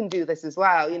 You can do this as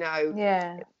well,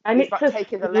 And it's about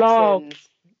taking the lessons.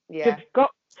 You've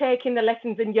got taking the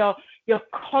lessons, and you're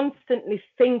constantly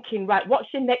thinking, right,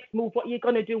 what's your next move? What are you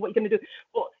going to do? What are you going to do?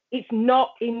 But it's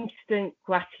not instant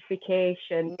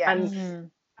gratification.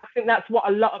 And I think that's what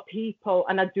a lot of people,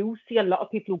 and I do see a lot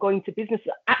of people who go into business,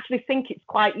 actually think it's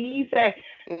quite easy.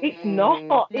 It's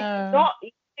not.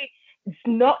 It's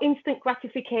not instant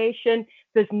gratification.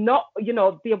 There's not,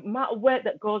 the amount of work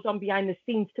that goes on behind the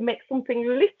scenes to make something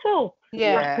little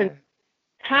happen.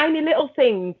 Tiny little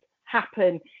things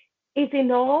happen is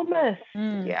enormous.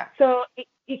 So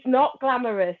it's not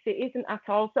glamorous. It isn't at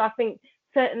all. So I think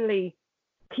certainly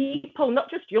people,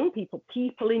 not just young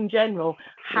people in general,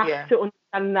 have to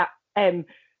understand that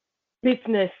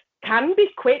business can be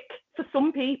quick for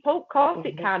some people. Of course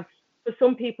it can. For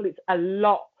some people, it's a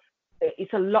lot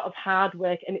of hard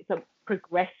work, and it's a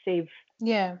progressive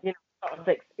sort of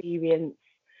experience.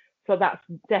 So that's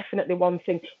definitely one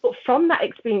thing. But from that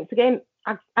experience, again,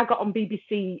 I got on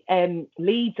BBC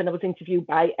Leads, and I was interviewed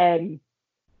by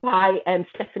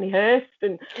Stephanie Hurst,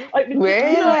 and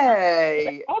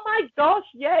really, oh my gosh,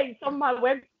 it's on my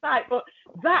website. But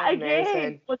that amazing.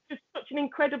 Again was just such an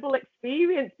incredible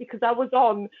experience, because I was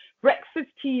on breakfast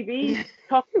TV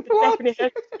talking to Stephanie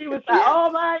Hurst. She was like,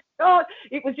 oh my god,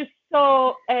 it was just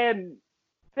so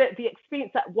the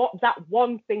experience that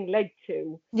one thing led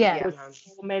to was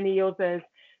so many others.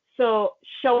 So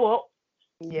show up,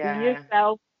 be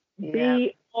yourself,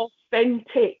 be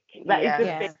authentic. That is the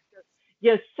thing.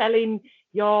 You're selling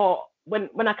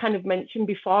when I kind of mentioned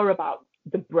before about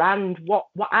the brand, what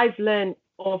I've learned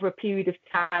over a period of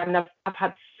time, and I've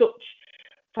had such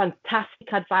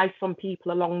fantastic advice from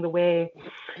people along the way.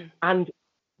 And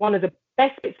one of the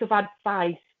best bits of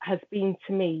advice has been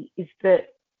to me is that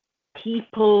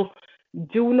people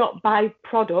do not buy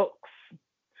products,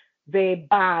 they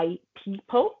buy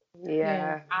people.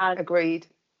 Agreed.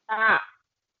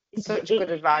 Such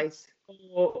good advice.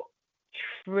 So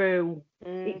true.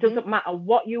 It doesn't matter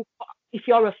if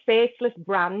you're a faceless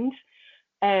brand,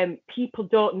 people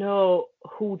don't know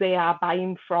who they are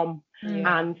buying from.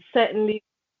 And certainly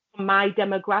my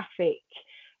demographic,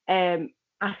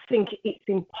 I think it's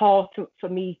important for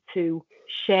me to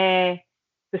share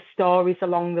the stories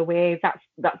along the way.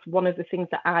 That's one of the things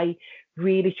that I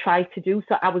really try to do.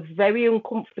 So I was very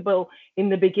uncomfortable in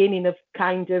the beginning of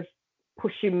kind of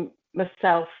pushing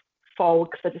myself forward,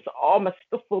 because I just thought, oh, my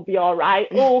stuff will be all right.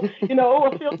 Oh, I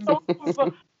feel so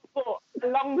comfortable. But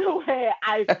along the way,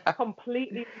 I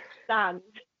completely understand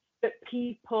that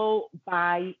people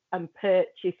buy and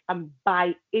purchase and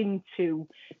buy into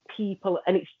people,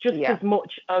 and it's just as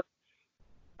much of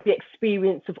the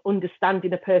experience of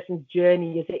understanding a person's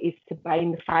journey as it is to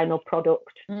buying the final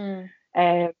product.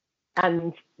 And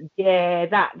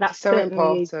that's so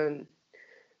important.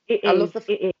 I love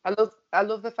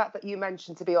the fact that you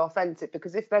mentioned to be authentic,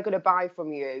 because if they're going to buy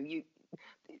from you,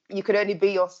 you could only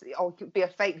be be a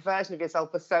fake version of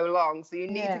yourself for so long. So you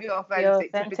need to be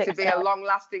authentic to be a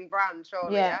long-lasting brand,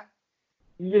 surely. Yeah.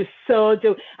 You so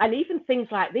do. And even things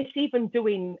like this, even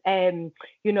doing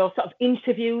sort of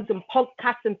interviews and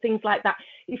podcasts and things like that,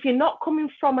 if you're not coming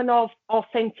from an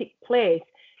authentic place,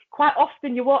 quite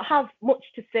often you won't have much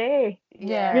to say.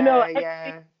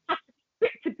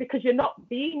 Because you're not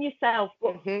being yourself.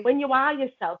 But when you are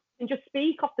yourself, you can just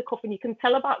speak off the cuff, and you can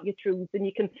tell about your truths, and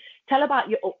you can tell about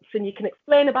your ups, and you can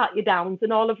explain about your downs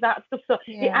and all of that stuff. So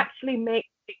it actually makes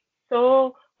it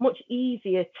so much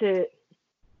easier to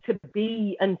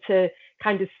be and to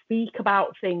kind of speak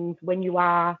about things when you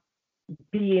are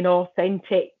being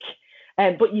authentic.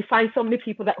 But you find so many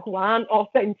people who aren't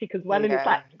authentic as well, and it's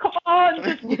like, come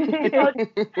on,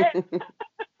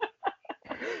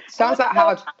 sounds like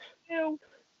hard.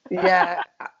 Yeah,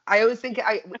 I always think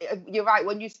you're right.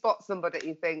 When you spot somebody,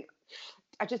 you think,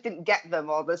 I just didn't get them,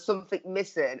 or there's something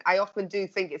missing. I often do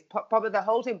think it's probably they're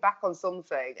holding back on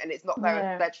something, and it's not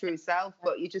their true self.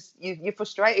 But you're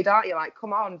frustrated, aren't you? Like,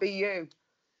 come on, be you.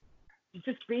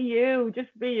 Just be you.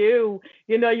 Just be you.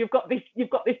 You've got this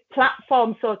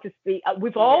platform, so to speak.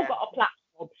 We've all got a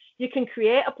platform. You can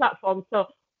create a platform. So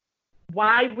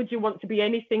why would you want to be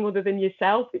anything other than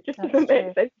yourself? It just doesn't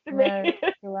make sense to me. No,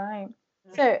 you're right.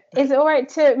 So is it all right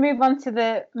to move on to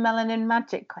the melanin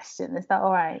magic question? Is that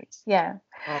all right? Yeah.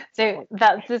 So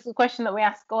that's this a question that we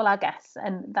ask all our guests,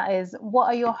 and that is, what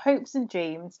are your hopes and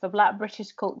dreams for Black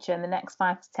British culture in the next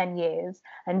 5 to 10 years?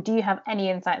 And do you have any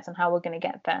insights on how we're going to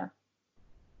get there?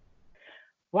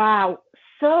 Wow.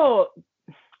 So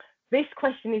this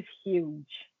question is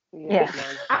huge. Yeah.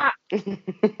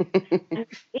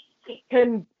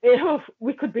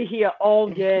 We could be here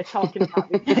all year talking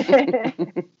about this.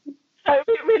 So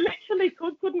we literally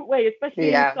couldn't we?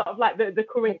 Especially in sort of like the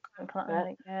current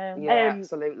climate.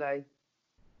 Absolutely.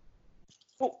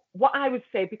 But what I would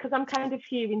say, because I'm kind of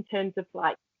here in terms of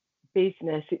like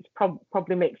business, it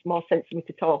probably makes more sense for me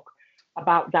to talk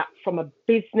about that from a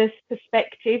business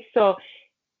perspective. So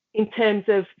in terms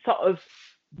of sort of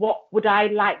what would I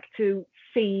like to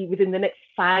see within the next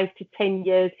 5 to 10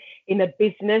 years in a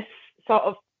business sort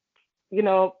of,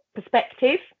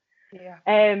 perspective,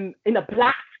 in a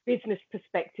Black business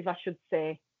perspective, I should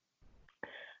say.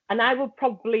 And I would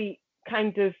probably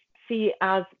kind of see it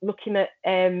as looking at,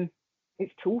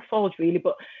 it's twofold really,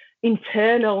 but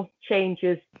internal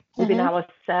changes within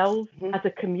ourselves as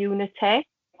a community.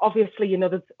 Obviously,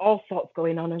 there's all sorts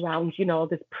going on around,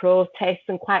 there's protests,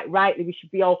 and quite rightly, we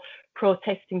should be all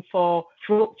protesting for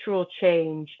structural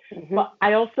change. But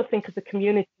I also think as a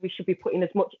community, we should be putting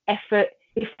as much effort,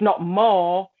 if not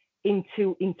more,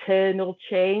 into internal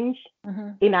change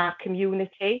in our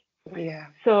community. Yeah.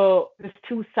 So there's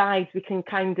two sides. We can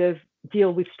kind of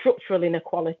deal with structural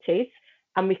inequalities,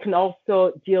 and we can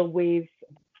also deal with,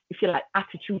 if you like,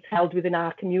 attitudes held within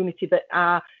our community that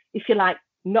are, if you like,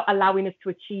 not allowing us to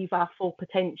achieve our full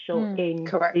potential in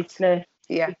business.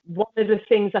 Yeah. One of the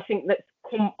things I think that's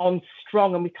come on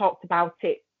strong, and we talked about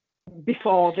it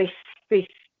before this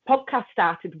podcast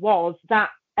started, was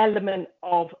that element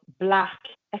of Black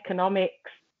economics.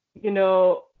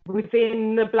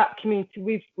 Within the Black community,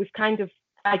 we've kind of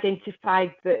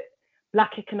identified that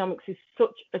Black economics is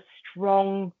such a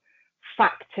strong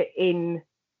factor in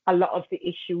a lot of the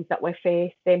issues that we're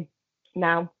facing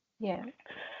now. Yeah.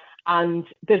 And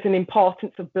there's an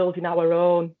importance of building our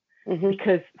own,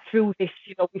 because through this,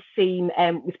 we've seen,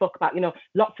 we spoke about,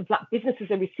 lots of Black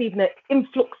businesses are receiving an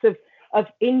influx of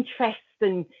interest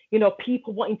and,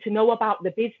 people wanting to know about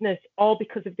the business, all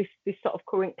because of this sort of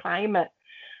current climate.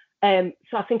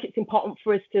 So I think it's important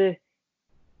for us to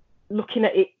looking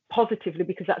at it positively,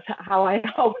 because that's how I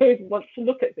always want to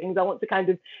look at things. I want to kind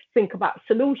of think about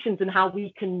solutions and how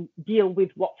we can deal with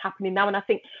what's happening now. And I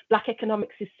think Black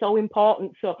economics is so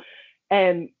important. So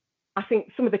I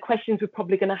think some of the questions we're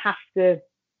probably going to have to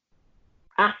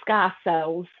ask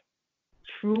ourselves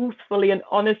truthfully and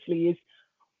honestly is,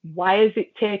 why has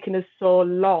it taken us so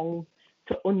long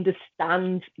to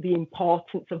understand the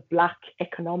importance of Black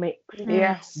economics?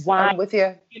 Yes, Why, I'm with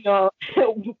you. you know,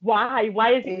 why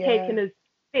has it taken us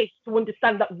this to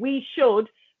understand that we should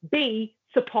be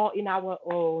supporting our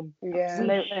own?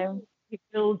 Absolutely. Be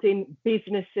building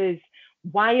businesses.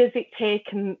 Why has it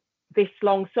taken this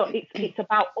long? So it's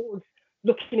about us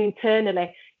looking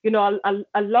internally. You know,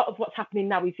 a lot of what's happening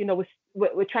now is, you know,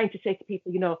 we're trying to say to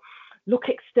people, you know, look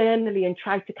externally and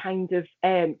try to kind of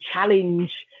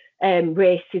challenge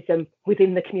racism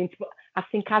within the community. But I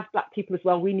think as Black people as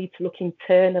well, we need to look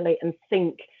internally and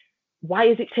think, why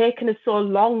has it taken us so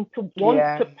long to want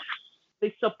to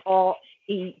passionately support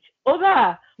each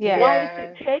other? Why has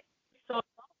it taken so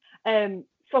long?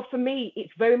 So for me,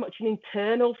 it's very much an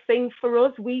internal thing for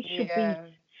us. We should be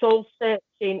soul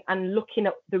searching and looking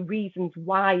at the reasons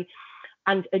why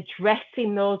and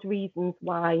addressing those reasons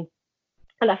why.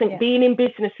 And I think being in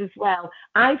business as well,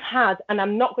 I've had, and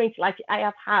I'm not going to like it, I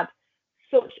have had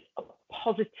such a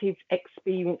positive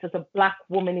experience as a Black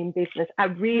woman in business. I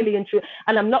really and truly,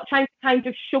 and I'm not trying to kind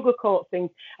of sugarcoat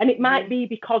things. And it might be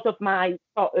because of my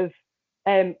sort of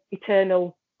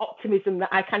eternal optimism that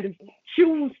I kind of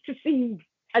choose to see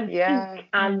and think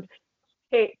and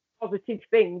take positive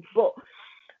things. But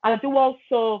I do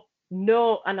also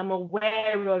know, and I'm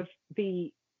aware of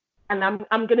and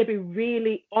I'm going to be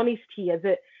really honest here,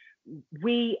 that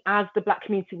we as the Black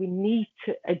community, we need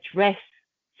to address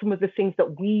some of the things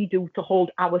that we do to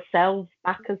hold ourselves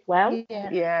back as well.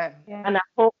 And I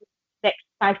hope the next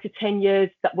 5 to 10 years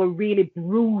that we're really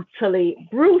brutally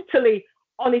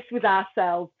honest with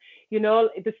ourselves. You know,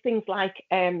 there's things like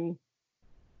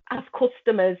as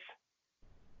customers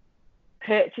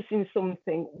purchasing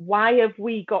something, why have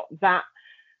we got that?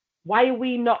 Why are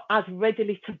we not as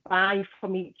readily to buy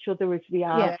from each other as we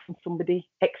are from somebody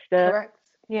external?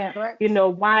 Correct. You know,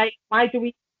 why do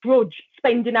we grudge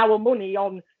spending our money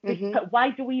on this? Why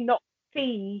do we not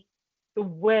see the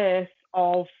worth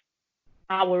of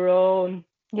our own?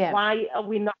 Why are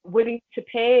we not willing to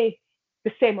pay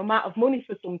the same amount of money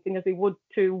for something as they would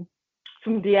to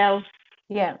somebody else?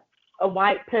 A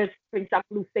white person, for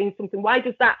example, who's saying something. Why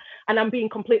does that? And I'm being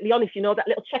completely honest, you know, that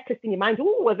little checklist in your mind.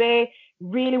 Oh, are they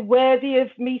really worthy of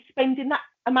me spending that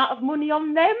amount of money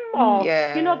on them? Or,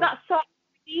 you know, that sort of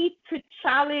need to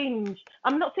challenge.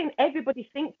 I'm not saying everybody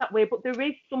thinks that way, but there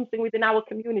is something within our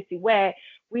community where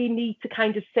we need to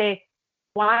kind of say,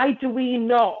 why do we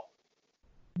not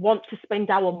want to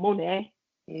spend our money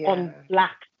on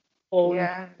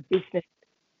Black-owned business?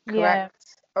 Correct.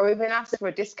 Or even ask for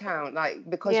a discount, like,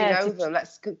 because you know them.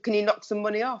 Can you knock some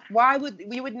money off? Why would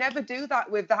we would never do that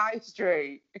with the high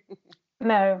street?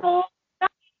 No. So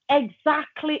that's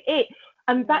exactly it.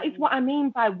 And that is what I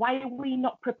mean by why are we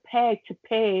not prepared to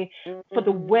pay for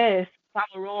the worth of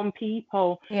our own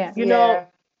people? You know,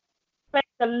 spend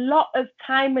a lot of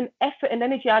time and effort and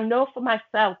energy. I know for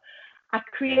myself, I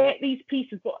create these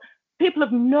pieces, but people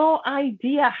have no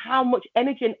idea how much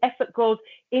energy and effort goes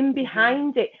in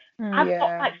behind it. I've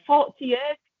got like 40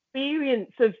 years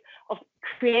experience of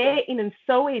creating and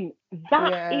sewing.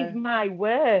 That is my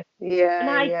work. And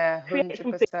I create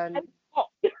 100%.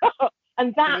 something,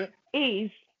 and that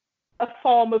is a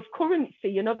form of currency,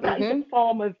 you know, that is a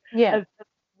form of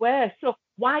work. So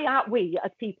why aren't we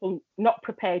as people not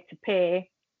prepared to pay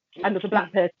another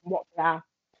Black person what they are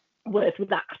worth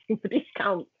without asking for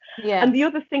discounts? And the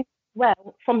other thing,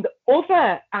 well, from the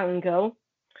other angle,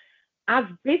 as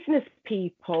business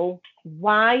people,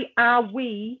 why are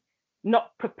we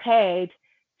not prepared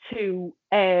to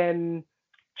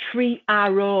treat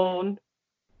our own,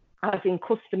 as in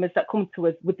customers that come to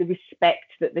us, with the respect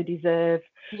that they deserve?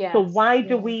 So why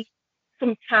do we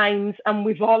sometimes, and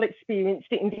we've all experienced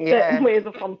it in certain ways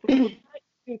of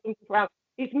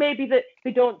it's maybe that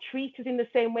they don't treat us in the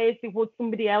same way as they would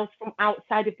somebody else from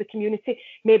outside of the community.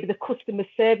 Maybe the customer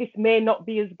service may not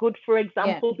be as good, for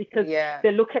example, because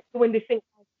they look at you and they think,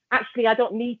 actually, I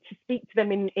don't need to speak to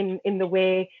them in the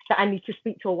way that I need to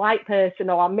speak to a white person,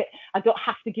 or I don't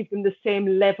have to give them the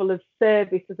same level of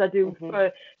service as I do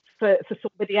for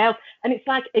somebody else. And it's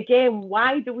like, again,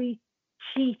 why do we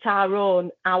cheat our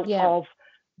own out of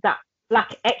that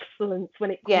Black excellence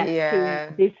when it comes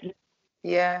to business?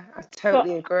 I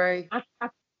totally agree.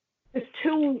 There's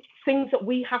two things that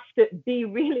we have to be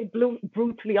really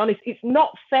brutally honest. It's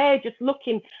not fair just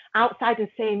looking outside and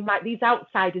saying, like, these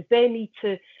outsiders, they need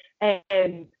to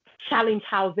challenge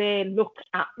how they look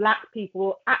at Black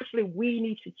people. Actually, we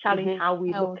need to challenge how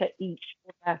we look at each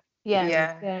other.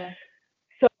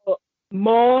 So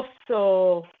more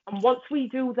so, and once we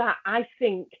do that, I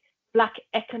think Black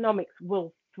economics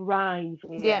will thrive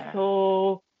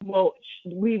so much.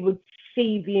 We would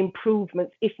see the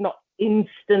improvements, if not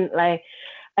instantly.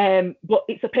 But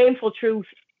it's a painful truth.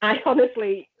 I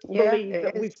honestly believe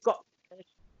that we've got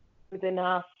within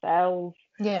ourselves.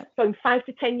 Yeah. So in 5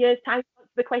 to 10 years' time, that's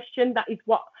the question. That is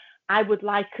what I would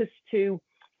like us to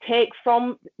take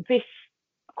from this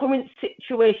current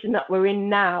situation that we're in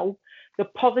now. The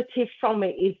positive from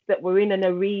it is that we're in an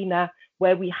arena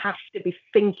where we have to be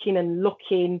thinking and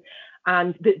looking,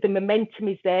 and the momentum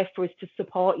is there for us to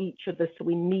support each other. So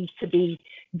we need to be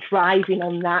driving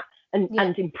on that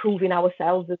and improving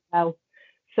ourselves as well.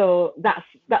 So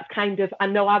that's kind of, I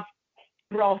know I've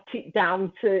brought it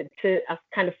down to I've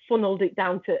kind of funneled it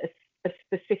down to a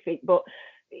specific, but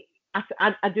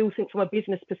I do think from a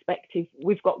business perspective,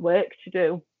 we've got work to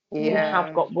do. We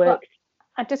have got work. But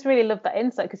I just really love that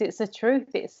insight, because it's the truth.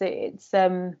 It's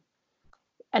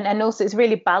and also it's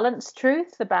really balanced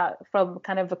truth about from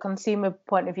kind of a consumer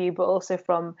point of view, but also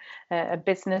from a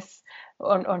business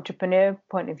or entrepreneur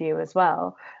point of view as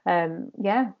well. And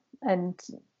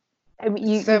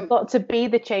you've got to be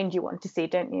the change you want to see,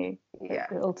 don't you? Yeah.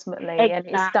 Ultimately, exactly. And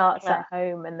it starts at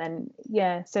home, and then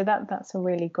so that's a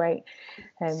really great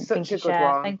thing to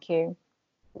share. One. Thank you.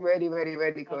 Really, really,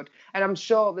 really good. And I'm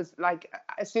sure there's, like,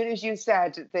 as soon as you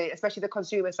said especially the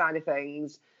consumer side of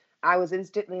things, I was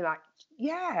instantly like,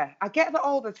 yeah, I get that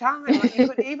all the time. Like, you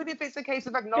could, even if it's a case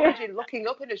of acknowledging, looking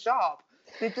up in a shop,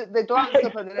 they glance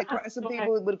up and then some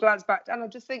people would glance back, and I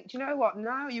just think, do you know what?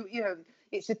 No, you know,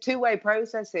 it's a two-way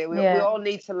process here. We all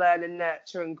need to learn and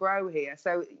nurture and grow here.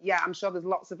 So yeah, I'm sure there's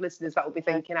lots of listeners that will be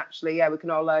thinking, actually, we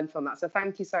can all learn from that. So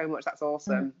thank you so much. That's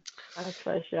awesome. My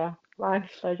pleasure. My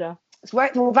pleasure. So,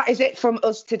 well, that is it from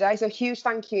us today. So huge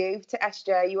thank you to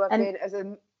SJ. You have been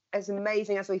as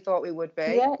amazing as we thought we would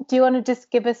be. Yeah. Do you want to just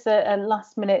give us a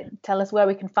last minute, tell us where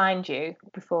we can find you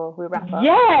before we wrap up?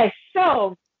 Yes.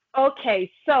 So,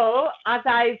 okay. So as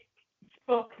I've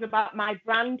spoken about, my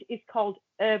brand is called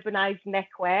Urbanized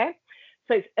Neckwear.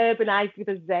 So it's Urbanized with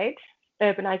a Z,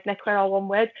 Urbanized Neckwear, all one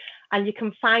word. And you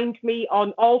can find me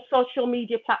on all social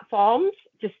media platforms.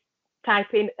 Just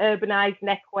type in Urbanized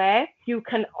Neckwear. You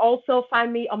can also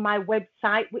find me on my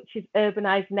website, which is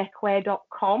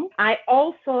urbanizedneckwear.com. I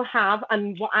also have,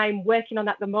 and what I'm working on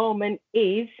at the moment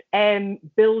is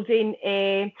building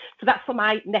so that's for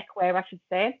my neckwear, I should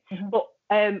say. But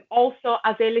also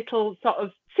as a little sort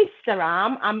of sister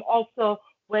arm, I'm also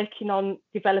working on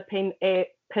developing a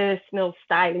personal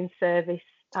styling service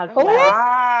as well.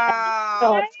 Wow!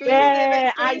 So,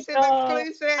 exclusive.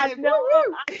 I know.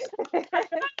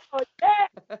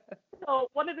 So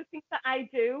one of the things that I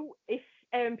do, if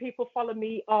people follow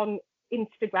me on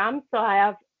Instagram, so I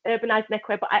have Urbanized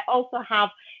Neckwear, but I also have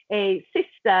a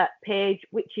sister page,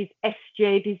 which is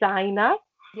SJ Designer.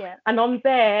 Yeah. And on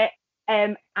there,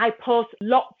 I post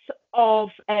lots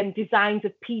of designs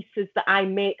of pieces that I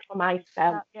make for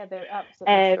myself. Yeah, they're absolutely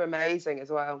they're amazing as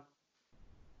well.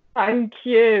 Thank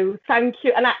you. And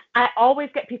I always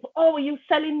get people, oh, are you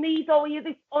selling these? Oh, are you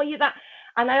this? Oh, are you that?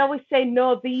 And I always say,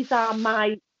 no, these are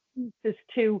my pieces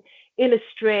to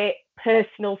illustrate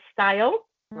personal style.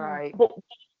 Right. But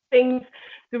the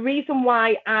reason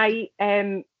why I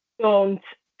don't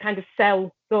kind of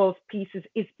sell those pieces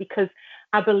is because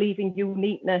I believe in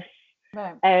uniqueness,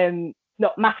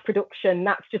 not mass production.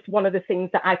 That's just one of the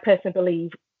things that I personally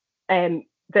believe.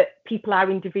 That people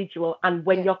are individual, and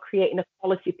when you're creating a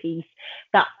quality piece,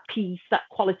 that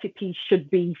quality piece should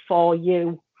be for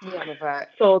you. Yeah.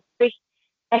 So this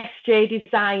SJ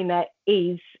Designer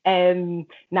is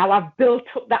now I've built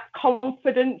up that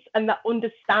confidence and that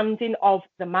understanding of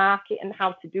the market and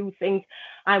how to do things.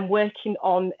 I'm working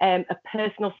on a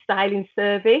personal styling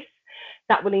service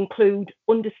that will include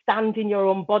understanding your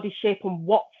own body shape and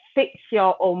what fits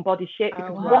your own body shape.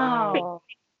 Because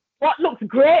what looks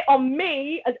great on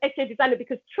me as SJ Designer,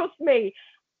 because trust me,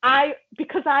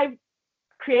 because I've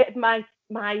created my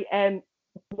own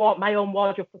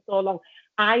wardrobe for so long,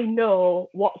 I know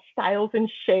what styles and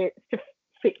shapes to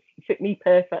fit me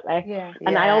perfectly.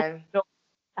 And I also know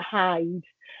to hide.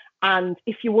 And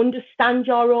if you understand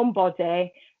your own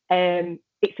body,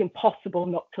 it's impossible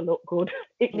not to look good.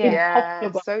 It's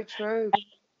impossible. So true.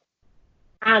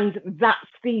 And that's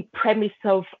the premise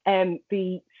of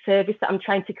the service that I'm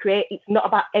trying to create. It's not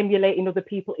about emulating other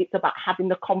people. It's about having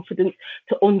the confidence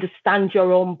to understand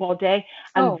your own body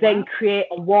and then create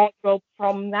a wardrobe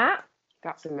from that.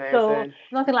 That's amazing. So, it's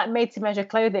nothing like made to measure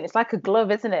clothing. It's like a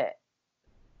glove, isn't it?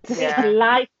 Yeah. It's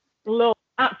like a glove,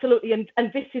 absolutely.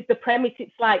 And this is the premise.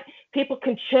 It's like people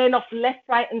can churn off left,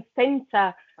 right, and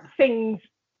centre things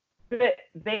that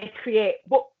they create,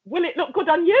 but will it look good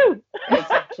on you?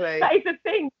 Exactly. That is the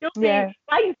thing. You'll be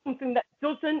buying something that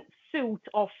doesn't suit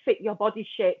or fit your body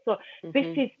shape. So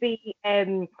this is the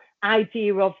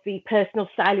idea of the personal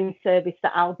styling service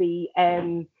that I'll be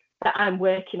that I'm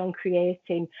working on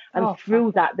creating, and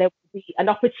through that there will be an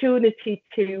opportunity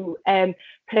to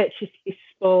purchase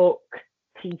bespoke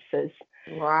pieces.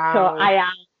 Wow! So I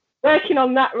am working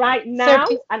on that right now,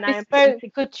 and I am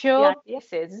couture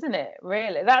pieces, isn't it?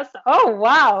 Really? That's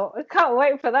wow! I can't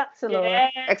wait for that to launch. Yeah.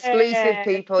 Exclusive,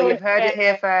 people. So, you've heard it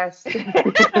here first.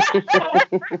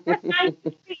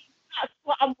 That's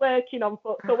what I'm working on.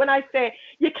 So when I say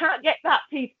you can't get that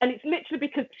piece, and it's literally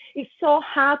because it's so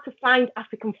hard to find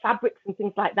African fabrics and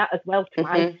things like that as well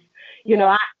twice. You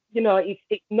know,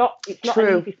 it's not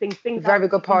True. An easy thing. Things very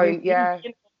good point. Yeah.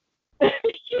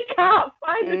 You can't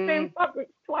find the same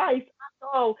fabrics twice at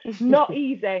all. Not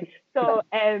easy. So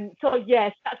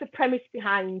yes, that's the premise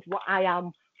behind what I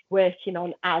am working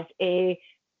on as a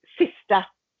sister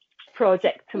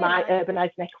project to my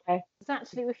Urbanized neckwear. It's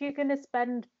actually, if you're going to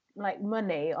spend like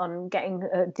money on getting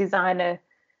a designer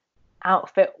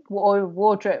outfit or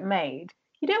wardrobe made,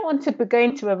 you don't want to be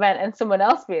going to an event and someone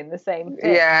else being the same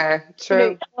thing. Yeah,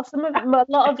 true. A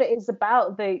lot of it is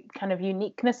about the kind of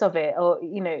uniqueness of it, or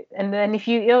and then if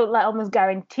you're like almost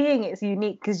guaranteeing it's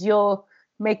unique because you're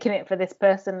making it for this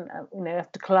person,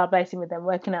 after collaborating with them,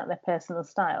 working out their personal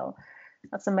style.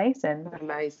 That's amazing.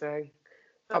 Amazing.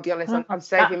 I'll be honest, I'm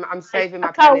saving my pennies now.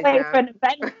 I can't wait for an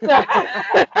event.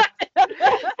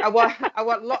 I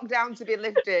want lockdown to be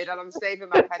lifted, and I'm saving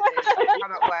my pennies. I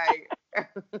cannot wait.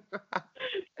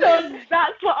 So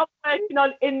that's what I'm working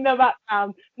on in the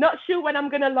background. Not sure when I'm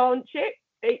going to launch it.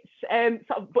 It's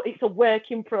but it's a work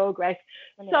in progress.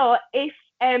 So if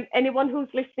anyone who's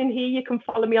listening here, you can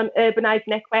follow me on Urbanized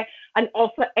Neckwear and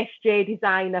also SJ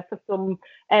Designer for some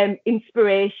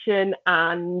inspiration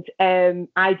and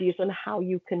ideas on how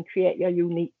you can create your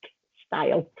unique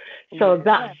style. So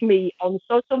that's me on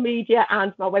social media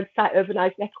and my website,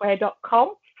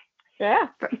 urbanizedneckwear.com. Yeah.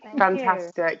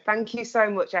 Fantastic. Thank you so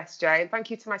much, SJ. And thank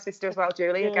you to my sister as well,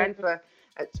 Julie, again, for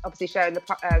obviously sharing the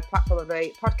platform of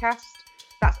the podcast.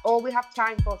 That's all we have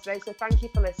time for today. So thank you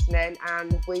for listening,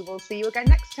 and we will see you again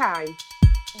next time.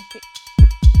 Thank you.